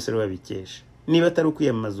ibyo byose babikesha. Niba atari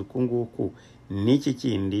ukwiyamamaza uku nguku, n'iki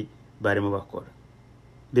kindi barimo bakora?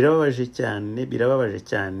 Birababaje cyane, birababaje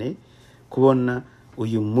cyane kubona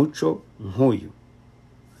uyu muco nk'uyu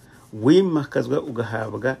wimakazwa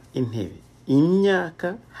ugahabwa intebe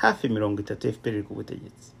imyaka hafi 30 FPR ku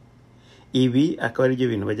butegetsi. Ibi akaba ari byo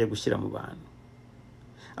bintu bajya gushyira mu bantu.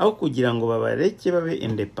 aho kugira ngo babareke babe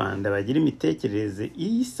indepanda bagire imitekerereze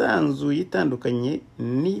isanzuye itandukanye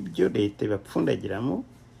n'ibyo leta ibapfundagiramo,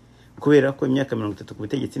 kubera ko imyaka 30 ku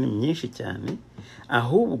butegetsi ni myinshi cyane,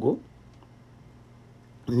 ahubwo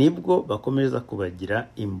nibwo bakomeza kubagira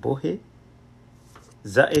imbohe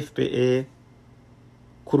za FPR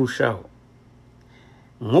kurushaho.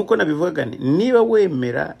 Nkuko nabivuga, niba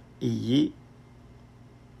wemera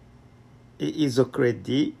izo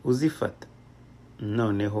credit uzifata,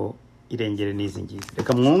 noneho irengere n'izi ngizi.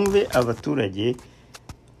 Reka mwumve abaturage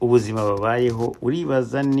ubuzima babayeho,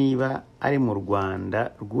 uribaza niba ari mu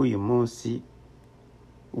Rwanda rw'uyu munsi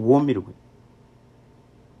wumirwe.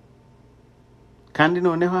 Kandi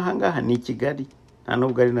noneho ahangaha ni Kigali, nta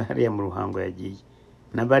nubwo ari hariya mu Ruhango yagiye.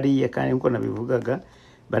 Nabariye kandi nko nabivugaga,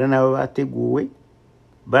 bara nabo bateguwe,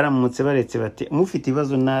 baramutse baretse bati mufite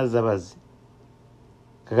ibibazo nazabaze.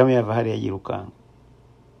 Kagame yava hariya yirukanga,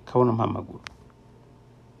 kabona mpamaguru.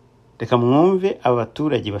 Reka mwumve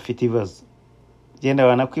abaturage bafite ibibazo. Genda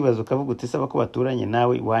banakwibaza ukavuga uti saba ko baturanye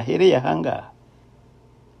nawe wahereye ahangaha.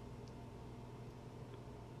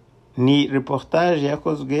 Ni reportage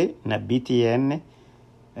yakozwe na BTN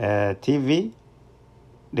TV.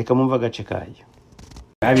 Reka mwumva agace kayo.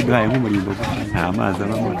 Abiduhaye nk'umurimbo nta amazi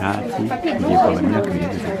abamo ntaki ngiye kwabanya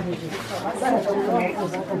kwiriza.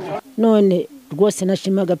 None rwose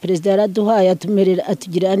nashimaga perezida yaraduhaye atumerera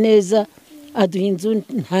atugira neza, aduha inzu,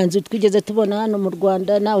 nta nzu twigeze tubona hano mu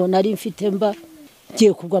Rwanda, naho nari mfite mba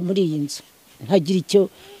ngiye kugwa muri iyi nzu ntagira icyo.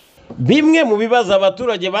 Bimwe mu bibazo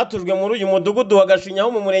abaturage batujwe muri uyu mudugudu wa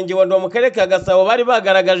Gashinyaho mu murenge wa Ndwa mu karere ka Gasabo bari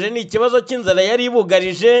bagaragaje ni ikibazo cy'inzara yari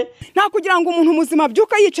ibugarije. Nta kugira ngo umuntu muzima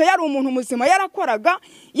byuka yicaye, yari umuntu muzima, yarakoraga,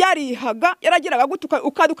 yarihaga, yaragiraga gutuka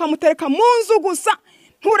ukaduka mutereka mu nzu gusa,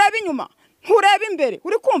 ntureba inyuma, ntureba imbere,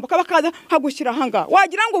 uri kumva kabakaza hagushyira hanga.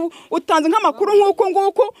 Wagira ngo utanze nk'amakuru nk'uko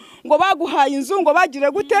ngo baguhaye inzu ngo bagire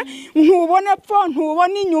gute, ntubone pfo,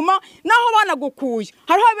 ntubone inyuma, naho banagukuye.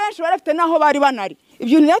 Hariho benshi barafite naho bari banari.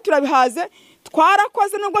 Ibyo niyo turabihaze,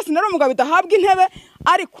 twarakoze nubwo sinari umugabo bidahabwa intebe,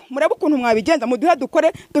 ariko murebe ukuntu mwabigenza, muduhe dukore,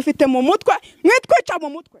 dufite mu mutwe, mwitwica mu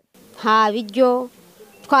mutwe. Nta biryo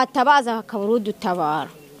twatabaza hakabura udutabara.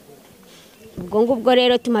 Ubwo ngubwo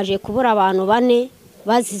rero tumaje kubura abantu 4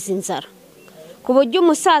 bazize inzara, ku buryo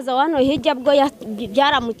umusaza wano hirya bwo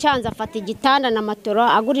byaramucyanze afata igitanda na matora,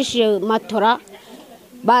 agurishije matora,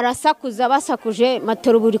 barasakuza basakuje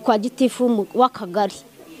matora buri kwa gitifu w'akagari.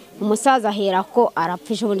 Umusaza ahera ko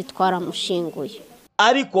arapfisha, ubundi twaramushinguye.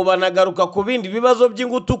 Ariko banagaruka ku bindi bibazo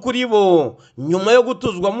by'ingutu kuri bo nyuma yo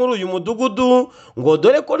gutuzwa muri uyu mudugudu, ngo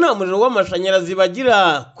dore ko nta muriro w'amashanyarazi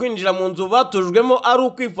bagira, kwinjira mu nzu batujwemo ari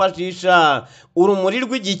ukwifashisha urumuri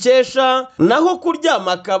rw'igikesha, naho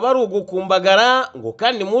kuryama akaba ari ugukumbagara. Ngo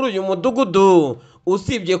kandi muri uyu mudugudu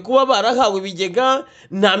usibye kuba barahawe ibigega,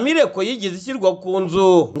 nta mireko yigeze ishyirwa ku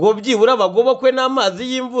nzu ngo byibura bagobokwe n'amazi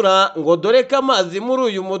y'imvura, ngo dore ko amazi muri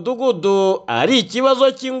uyu mudugudu ari ikibazo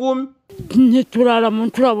cy'ingumi. Turara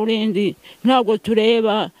mu turaburindi, ntabwo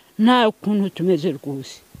tureba, nta kuntu tumeze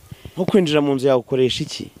rwose. Nko kwinjira mu nzu yawe ukoresha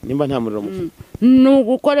iki nimba nta muriro mufite? Ni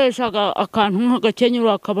ugukoresha akantu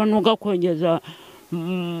nk'agakenyero akabano ugakongeza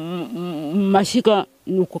mashyiga,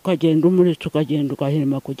 nuko kagenda umuritse ukagenda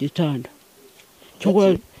ugahirima ku gitanda.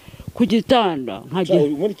 Ku gitanda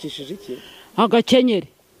umurikishije iki? Agakenyere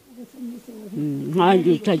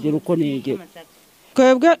nkanjye utagira uko negera.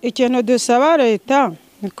 Twebwe ikintu dusaba leta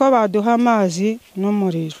niko baduha amazi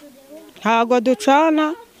n'umuriro, ntago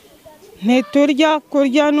ducana, ntiturya,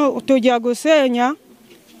 kurya tujya gusenya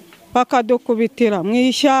bakadukubitira mu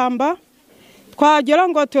ishyamba, twagera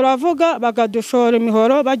ngo turavuga bagadushora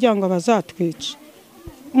imihoro bagira ngo bazatwice.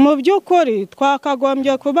 Mu by'ukuri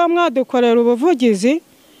twakagombye kuba mwadukorera ubuvugizi,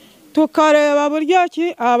 tukareba buryo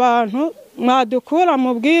ki abantu mwadukura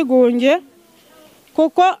mu bwigunge,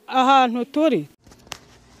 kuko ahantu turi.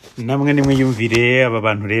 Namwe nimwiyumvire aba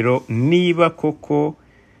bantu rero niba koko,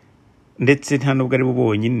 ndetse nta nubwo ari bo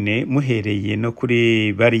bonyine, muhereye no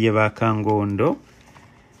kuri bariye ba Kangondo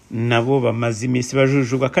nabo bamaze iminsi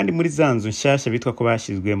bajujubwa kandi muri za nzu nshyashya bitwa ko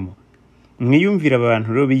bashyizwemo. Mwiyumvira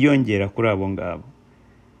abantu rero biyongera kuri abo ngabo,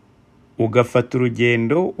 ugafata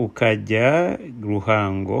urugendo ukajya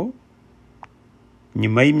Ruhango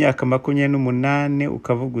nyuma y'imyaka 28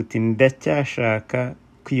 ukavuga uti ndacyashaka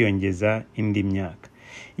kwiyongeza indi myaka,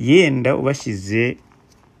 yenda ubashyize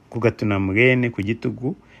ku gatunamwene ku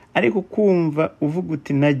gitugu, ariko kumva uvuga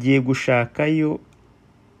uti nagiye gushakayo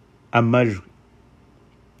amajwi.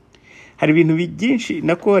 Hari ibintu byinshi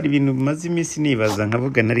nako, hari ibintu bimaze iminsi nibaza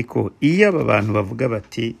nkavuga, ariko iyo aba bantu bavuga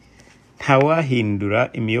bati ntawahindura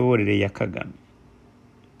imiyoborere ya Kagame,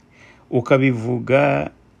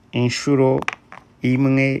 ukabivuga inshuro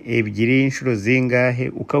imwe ebyiri inshuro zingahe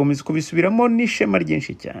ukabumeza kubisubiramo n'ishema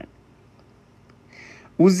ryinshi cyane,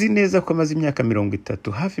 uzi neza ko amaze imyaka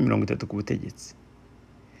 30 hafi 30 ku butegetsi.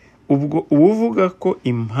 Ubwo uvuga ko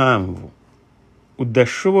impamvu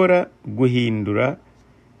udashobora guhindura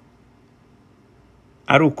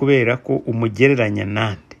ari ukubera ko umugereranya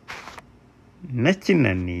nande na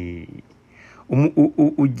Kinani,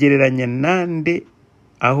 ugereranya nande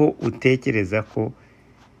aho utekereza ko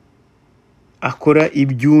akora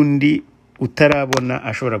ibyundi utarabona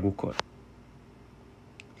ashobora gukora.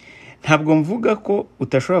 Ntabwo mvuga ko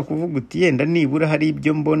utashobora kuvuga uti yenda nibura hari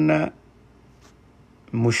ibyo mbona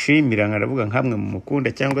mushimira nkaravuga nkamwe mu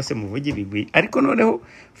mukunda cyangwa se muvuge ibigwi, ariko noneho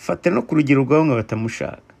fata no ku rugero rwawe ngo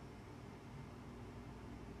batamushaka,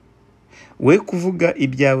 we kuvuga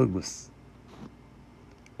ibyawe gusa,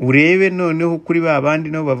 urebe noneho kuri ba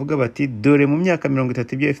bandi nabo bavuga bati dore mu myaka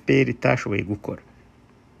 30 ibyo FPR itashoboye gukora.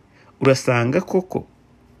 Urasanga koko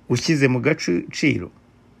ushyize mu gaciro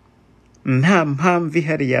nta mpamvu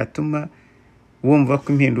ihari yatuma wumva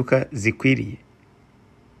ko impinduka zikwiriye.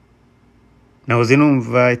 Nahoze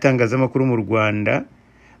numva itangazamakuru mu Rwanda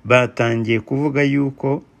batangiye kuvuga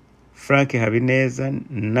yuko Frank Habineza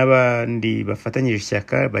n'abandi bafatanyije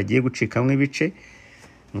ishyaka bagiye gucikamwe ibice,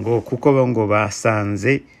 ngo kuko ngo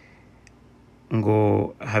basanze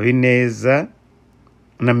ngo Habineza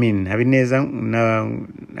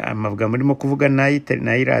amavuga murimo kuvuga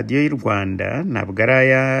nayi radio y'u Rwanda ntabwo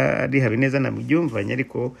ari Habineza namubyumvanye,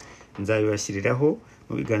 ariko nzabibashyiriraho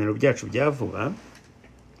mu biganiro byacu bya vuba.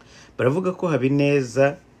 Baravuga ko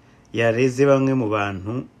Habineza yareze bamwe mu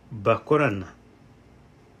bantu bakorana,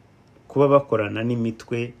 kuba bakorana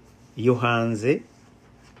n'imitwe yo hanze,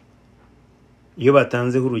 iyo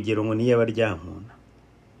batanzeho urugero ngo niyo abaryankuna.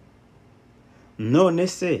 None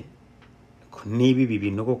se niba ibi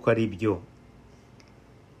bintu koko ari byo,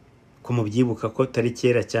 kumubyibuka ko tari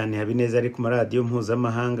kera cyane Habineza ari ku maradiyo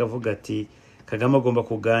mpuzamahanga avuga ati Kagame agomba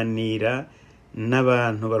kuganira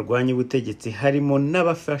n'abantu barwanya ubutegetsi harimo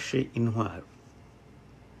n'abafashe intwaro.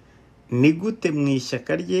 Ni gute mu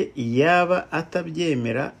ishyaka rye yaba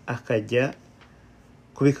atabyemera akajya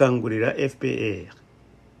kubikangurira FPR?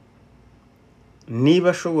 Niba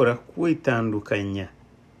ashobora kwitandukanya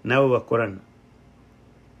nabo bakorana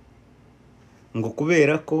ngo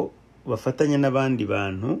kubera ko bafatanya n'abandi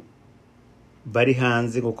bantu bari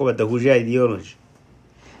hanze kuko badahuje ideology,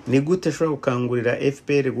 ni gute ashobora gukangurira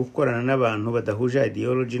FPR gukorana n'abantu badahuje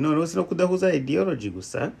ideology? Noneho si no kudahuza ideology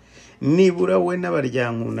gusa, nibura we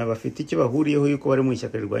n'abaryankuna bafite icyo bahuriyeho yuko bari mu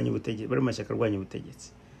ishyaka rirwanya ubutegetsi, bari mu mashyaka arwanya ubutegetsi.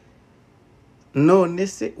 None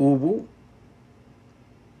se ubu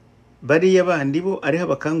bariya bandi bo ariho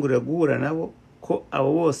abakangurira guhura nabo ko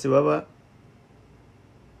abo bose baba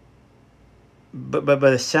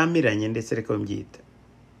bashyamiranye, ndetse reka mbyita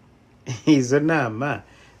izo nama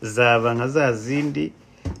zaba nka za zindi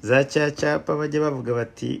za cyapa bajya bavuga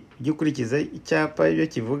bati jya ukurikiza icyapa ibyo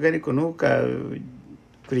kivuga ariko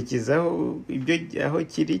ntukakurikizaho ibyo aho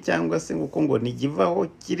kiri, cyangwa se ngo nigivaho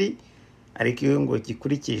kiri, ariko iyo ngo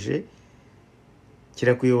gikurikije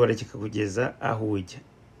kirakuyobora kikakugeza aho ujya.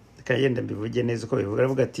 Kayenda mbivuge neza uko bivuga,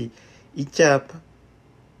 aravuga ati icyapa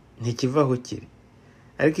ntikivaho kiri,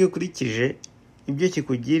 ariko iyo ukurikije ibyo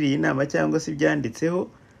kikugiriye inama cyangwa se ibyanditseho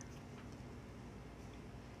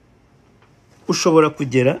ushobora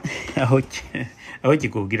kugera aho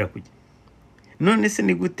kikubwira kujya. None se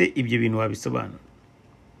ni gute ibyo bintu wabisobanura?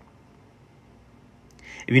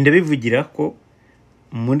 Ibi ndabivugira ko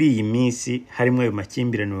muri iyi minsi harimo ayo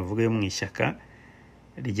makimbirane bavuga yo mu ishyaka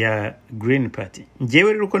rya Green Party.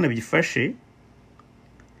 Njyewe rero uko nabyifashe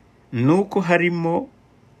nuko harimo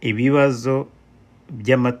ibibazo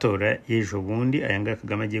by'amatora y'ejo bundi aya ngaya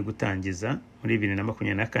Kagame agiye gutangiza muri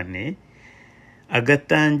 2024,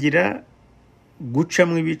 agatangira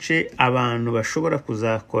gucamwe ibice abantu bashobora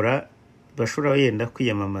kuzakora, bashobora yenda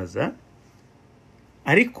kwiyamamaza,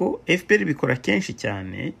 ariko FPR bikora kenshi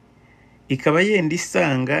cyane, ikaba yenda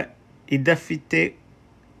isanga idafite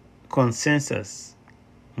consensus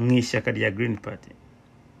mu ishyaka rya Green Party,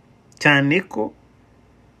 cyane ko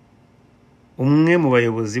umwe mu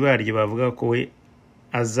bayobozi baryo bavuga ko we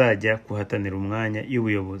azajya kuhatanira umwanya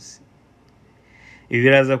y'ubuyobozi. Ibi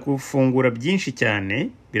biraza gufungura byinshi cyane,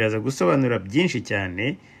 biraza gusobanura byinshi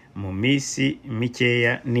cyane mu minsi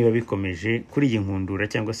mikeya niba bikomeje kuri iyi nkundura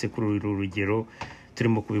cyangwa se kuri uru rugero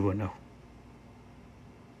turimo kubibonaho.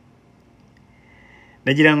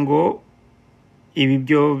 Nagira ngo ibi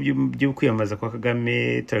byo kwiyamamaza kwa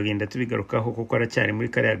Kagame turagenda tubigarukaho kuko aracyari muri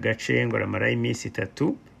kariya gace ngo aramara iminsi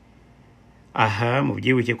 3. Aha mu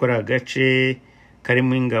byibuke ko ari agace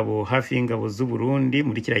karimo ingabo hafi y'ingabo z'u Burundi,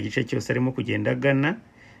 muri kiriya gice cyose arimo kugenda agana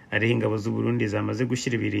ariho ingabo z'u Burundi zamaze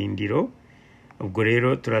gushyira ibirindiro. Ubwo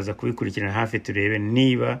rero turaza kubikurikirana hafi turebe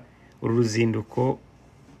niba uru ruzinduko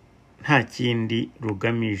nta kindi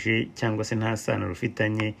rugamije cyangwa se nta sano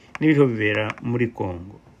rufitanye n'ibiriho bibera muri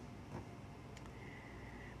Kongo.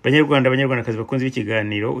 Banyarwandakazi bakunze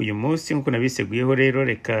b'ikiganiro uyu munsi nk'uko nabiseguyeho rero,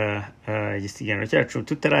 reka ikiganiro cyacu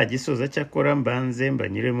tutaragisoza cyakora mbanze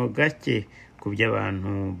mbanyuremo gake ku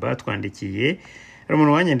by'abantu batwandikiye. Hari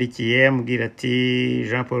umuntu wanyandikiye amubwira ati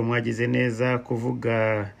Jean Paul mwagize neza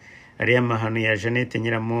kuvuga ariya mahano ya Jeannette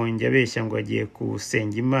Nyiramongi abeshya ngo agiye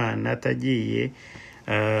gusenga Imana atagiye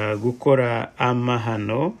gukora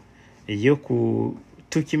amahano yo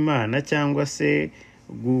kutuka Imana cyangwa se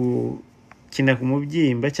gukina ku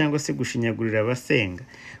mubyimba cyangwa se gushinyagurira abasenga,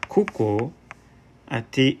 kuko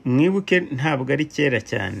ati mwibuke ntabwo ari kera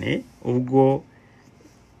cyane ubwo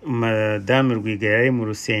Madame Rwigara yari mu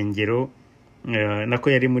rusengero nako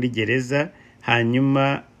yari muri gereza,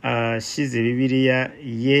 hanyuma ashyize Bibiliya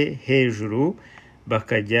ye hejuru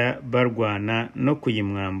bakajya barwana no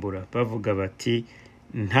kuyimwambura bavuga bati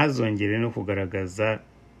ntazongere no kugaragaza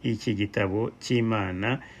iki gitabo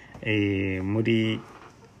cy'Imana muri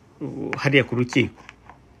hariya ku rukiko.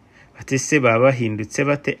 Bati se baba bahindutse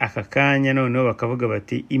bate aka kanya noneho bakavuga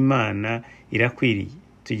bati Imana irakwiriye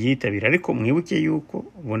tugiyitabira. Ariko mwibuke yuko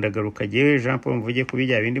ubundi agaruka jewe Jean Paul mvuge ku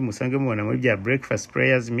bijya bindi musange mubona muri bya breakfast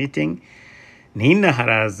prayers meeting, nina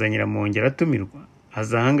haraza Nyiramongi aratumirwa,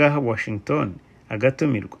 azangaha Washington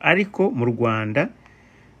agatumirwa, ariko mu Rwanda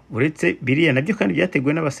uretse biriya nabyo kandi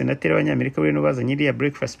byateguwe n'abasenateri b'Abanyamerika bari no bazanye iriya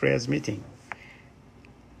breakfast prayers meeting,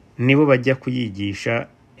 nibo bajya kuyigisha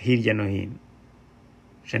hirya no hino.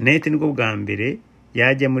 Jeannette nibwo bwa mbere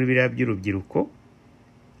yajya muri biriya by'urubyiruko,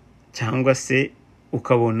 cyangwa se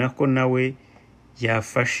ukabona ko nawe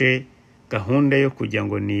yafashe gahunda yo kujya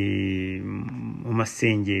ngo ni mu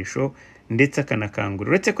masengesho ndetse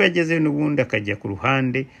akanakangurira, uretse ko yagezeyo n'ubundi akajya ku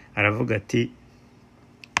ruhande aravuga ati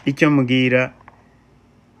icyo mbwira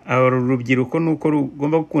urubyiruko nuko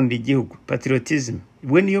rugomba gukunda igihugu, patriotism,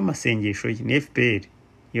 we niyo masengesho ye, ni FPR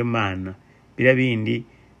yo Mana, bira bindi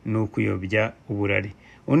ni ukuyobya uburari.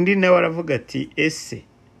 Undi nawe aravuga ati ese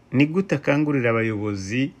ni gute akangurira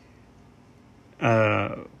abayobozi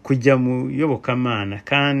kujya mu yobokamana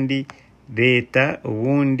kandi leta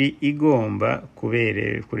ubundi igomba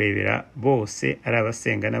kurebera bose ari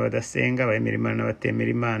abasenga n'abadasenga, abemera Imana n'abatemera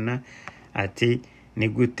Imana. Ati ni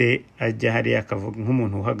gute ajya hariya akavuga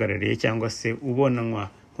nk'umuntu uhagarariye cyangwa se ubonanwa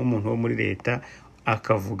nk'umuntu wo muri leta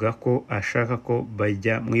akavuga ko ashaka ko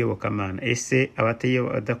bajya mu iyobokamana. Ese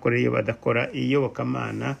badakora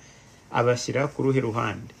iyobokamana abashyira ku ruhe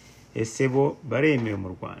ruhande? Ese bo baremewe mu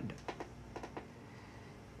Rwanda?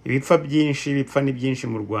 Ibipfa ni byinshi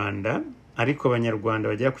mu Rwanda, ariko Abanyarwanda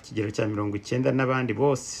bagera ku kigero cya 90 n'abandi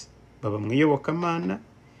bose baba mu iyobokamana,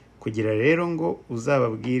 kugira rero ngo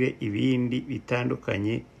uzababwire ibindi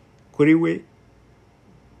bitandukanye kuri we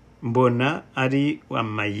mbona ari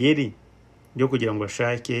amayeri yo kugira ngo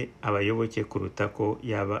ashake abayoboke kuruta ko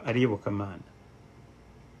yaba ari iyobokamana.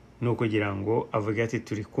 Ni ukugira ngo avuge ati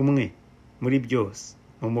turi kumwe muri byose,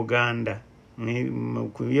 mu muganda, mu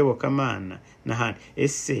kuyobokamana n'ahandi.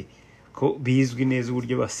 Ese ko bizwi neza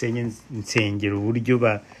uburyo basenya insengero, uburyo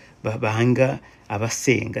banga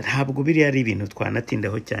abasenga, ntabwo biriya ari ibintu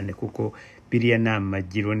twanatindaho cyane, kuko biriya ni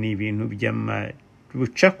amagiro, ni ibintu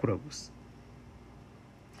by'ubucakura gusa.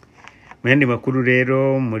 Mu yandi makuru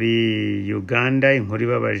rero, muri Uganda inkuru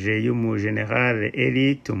ibabaje y'umujenerali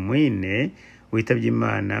Eli Tumwine witabye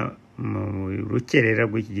Imana mu rukerera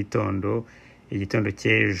rw'iki gitondo, igitondo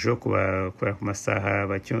cy'ejo kubera ku masaha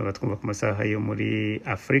batwumva ku masaha yo muri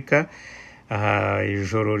Afrika.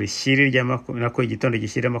 Ijoro rishyira nako igitondo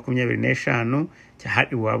gishyira 25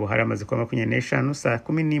 cyahari wabo haramaze kuba 25 saa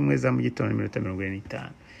 11 za mu gitondo 45.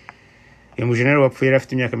 Uyu mujenerali wapfuye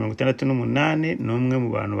afite imyaka 68, n'umwe mu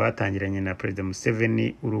bantu batangiranye na Perezida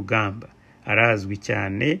Museveni urugamba. Arazwi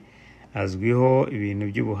cyane, azwiho ibintu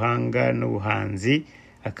by'ubuhanga n'ubuhanzi,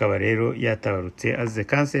 akaba rero yatabarutse azize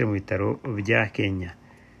kanseri mu bitaro bya Kenya.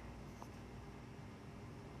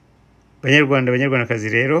 Banyarwandakazi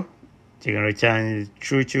rero, ikiganiro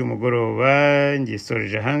cyacu cy'umugoroba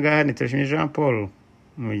ngisoreje ahangaha. Nitashimye Jean Paul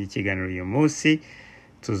mu kiganiro uyu munsi,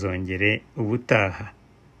 tuzongere ubutaha.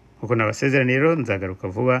 Uko nabasezeraniye rero nzagaruka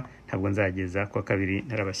vuba, ntabwo nzageza kwa kabiri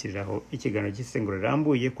narabashyiriraho ikiganiro cy'isenguro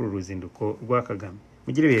rirambuye kuri uruzinduko rwa Kagame.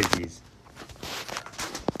 Mugire ibihe byiza.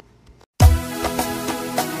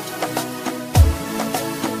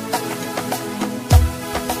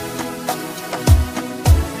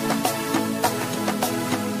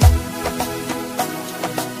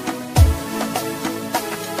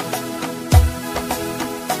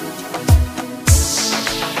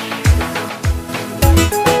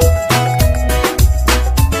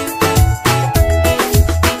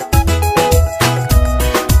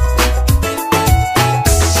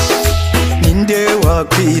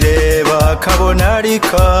 kabona ari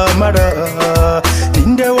kamara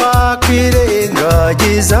ninde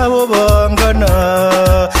wakwirengagiza abo bangana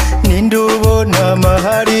ninde ubona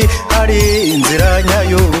amahari hari inzira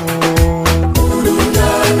nyayo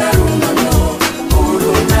urunana rumano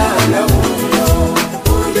urunana rumano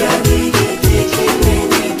ujya n'igiti kimwe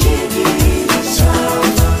n'ikindi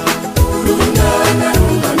ishyamba urunana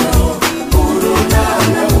rumano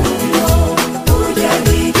urunana rumano ujya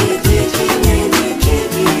n'igiti kimwe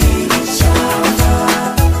n'ikindi ishyamba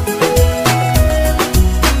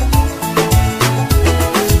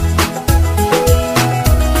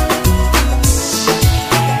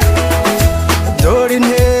dore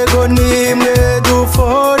intego nimwe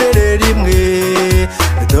duforere rimwe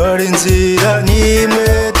dore inzira nimwe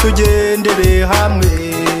tugendere hamwe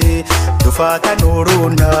dufatane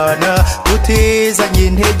urunana tutizanye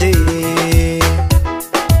intege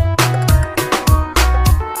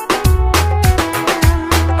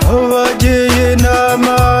abagiye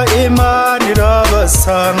inama imana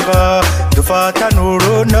irabasanga dufatane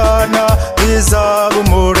urunana bizaba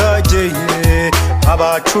umurage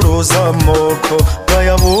abacuruza amoko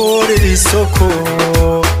bayaburira isoko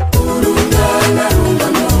urunana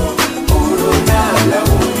rumano urunana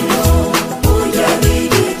rumano ujya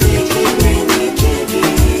n'igiti kimwe n'ikindi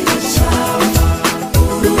ishyamba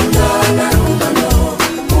urunana rumano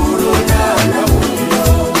urunana rumano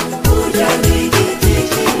ujya n'igiti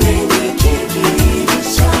kimwe n'ikindi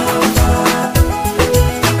ishyamba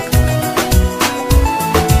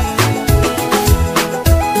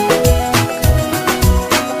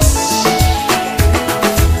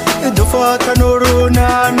dufatane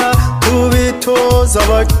urunana tubitoza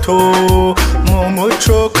abato mu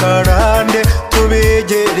muco karande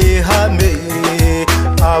tubegere hamwe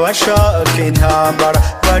abashaka intambara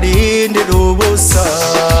barindira ubusa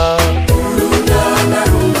urunana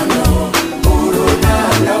rumano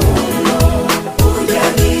urunana rumano ujya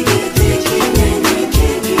n'igiti kimwe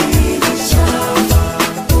n'ikindi ishyamba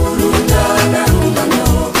urunana rumano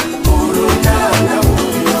urunana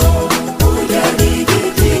rumano ujya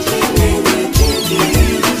n'igiti kimwe n'ikindi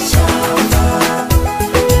ishyamba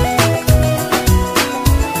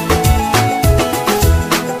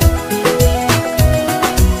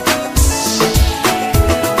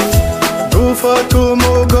dufata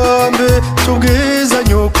umugambi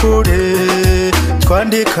tubwizanye ukuri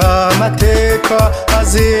twandika amateka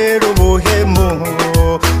azira ubuhemu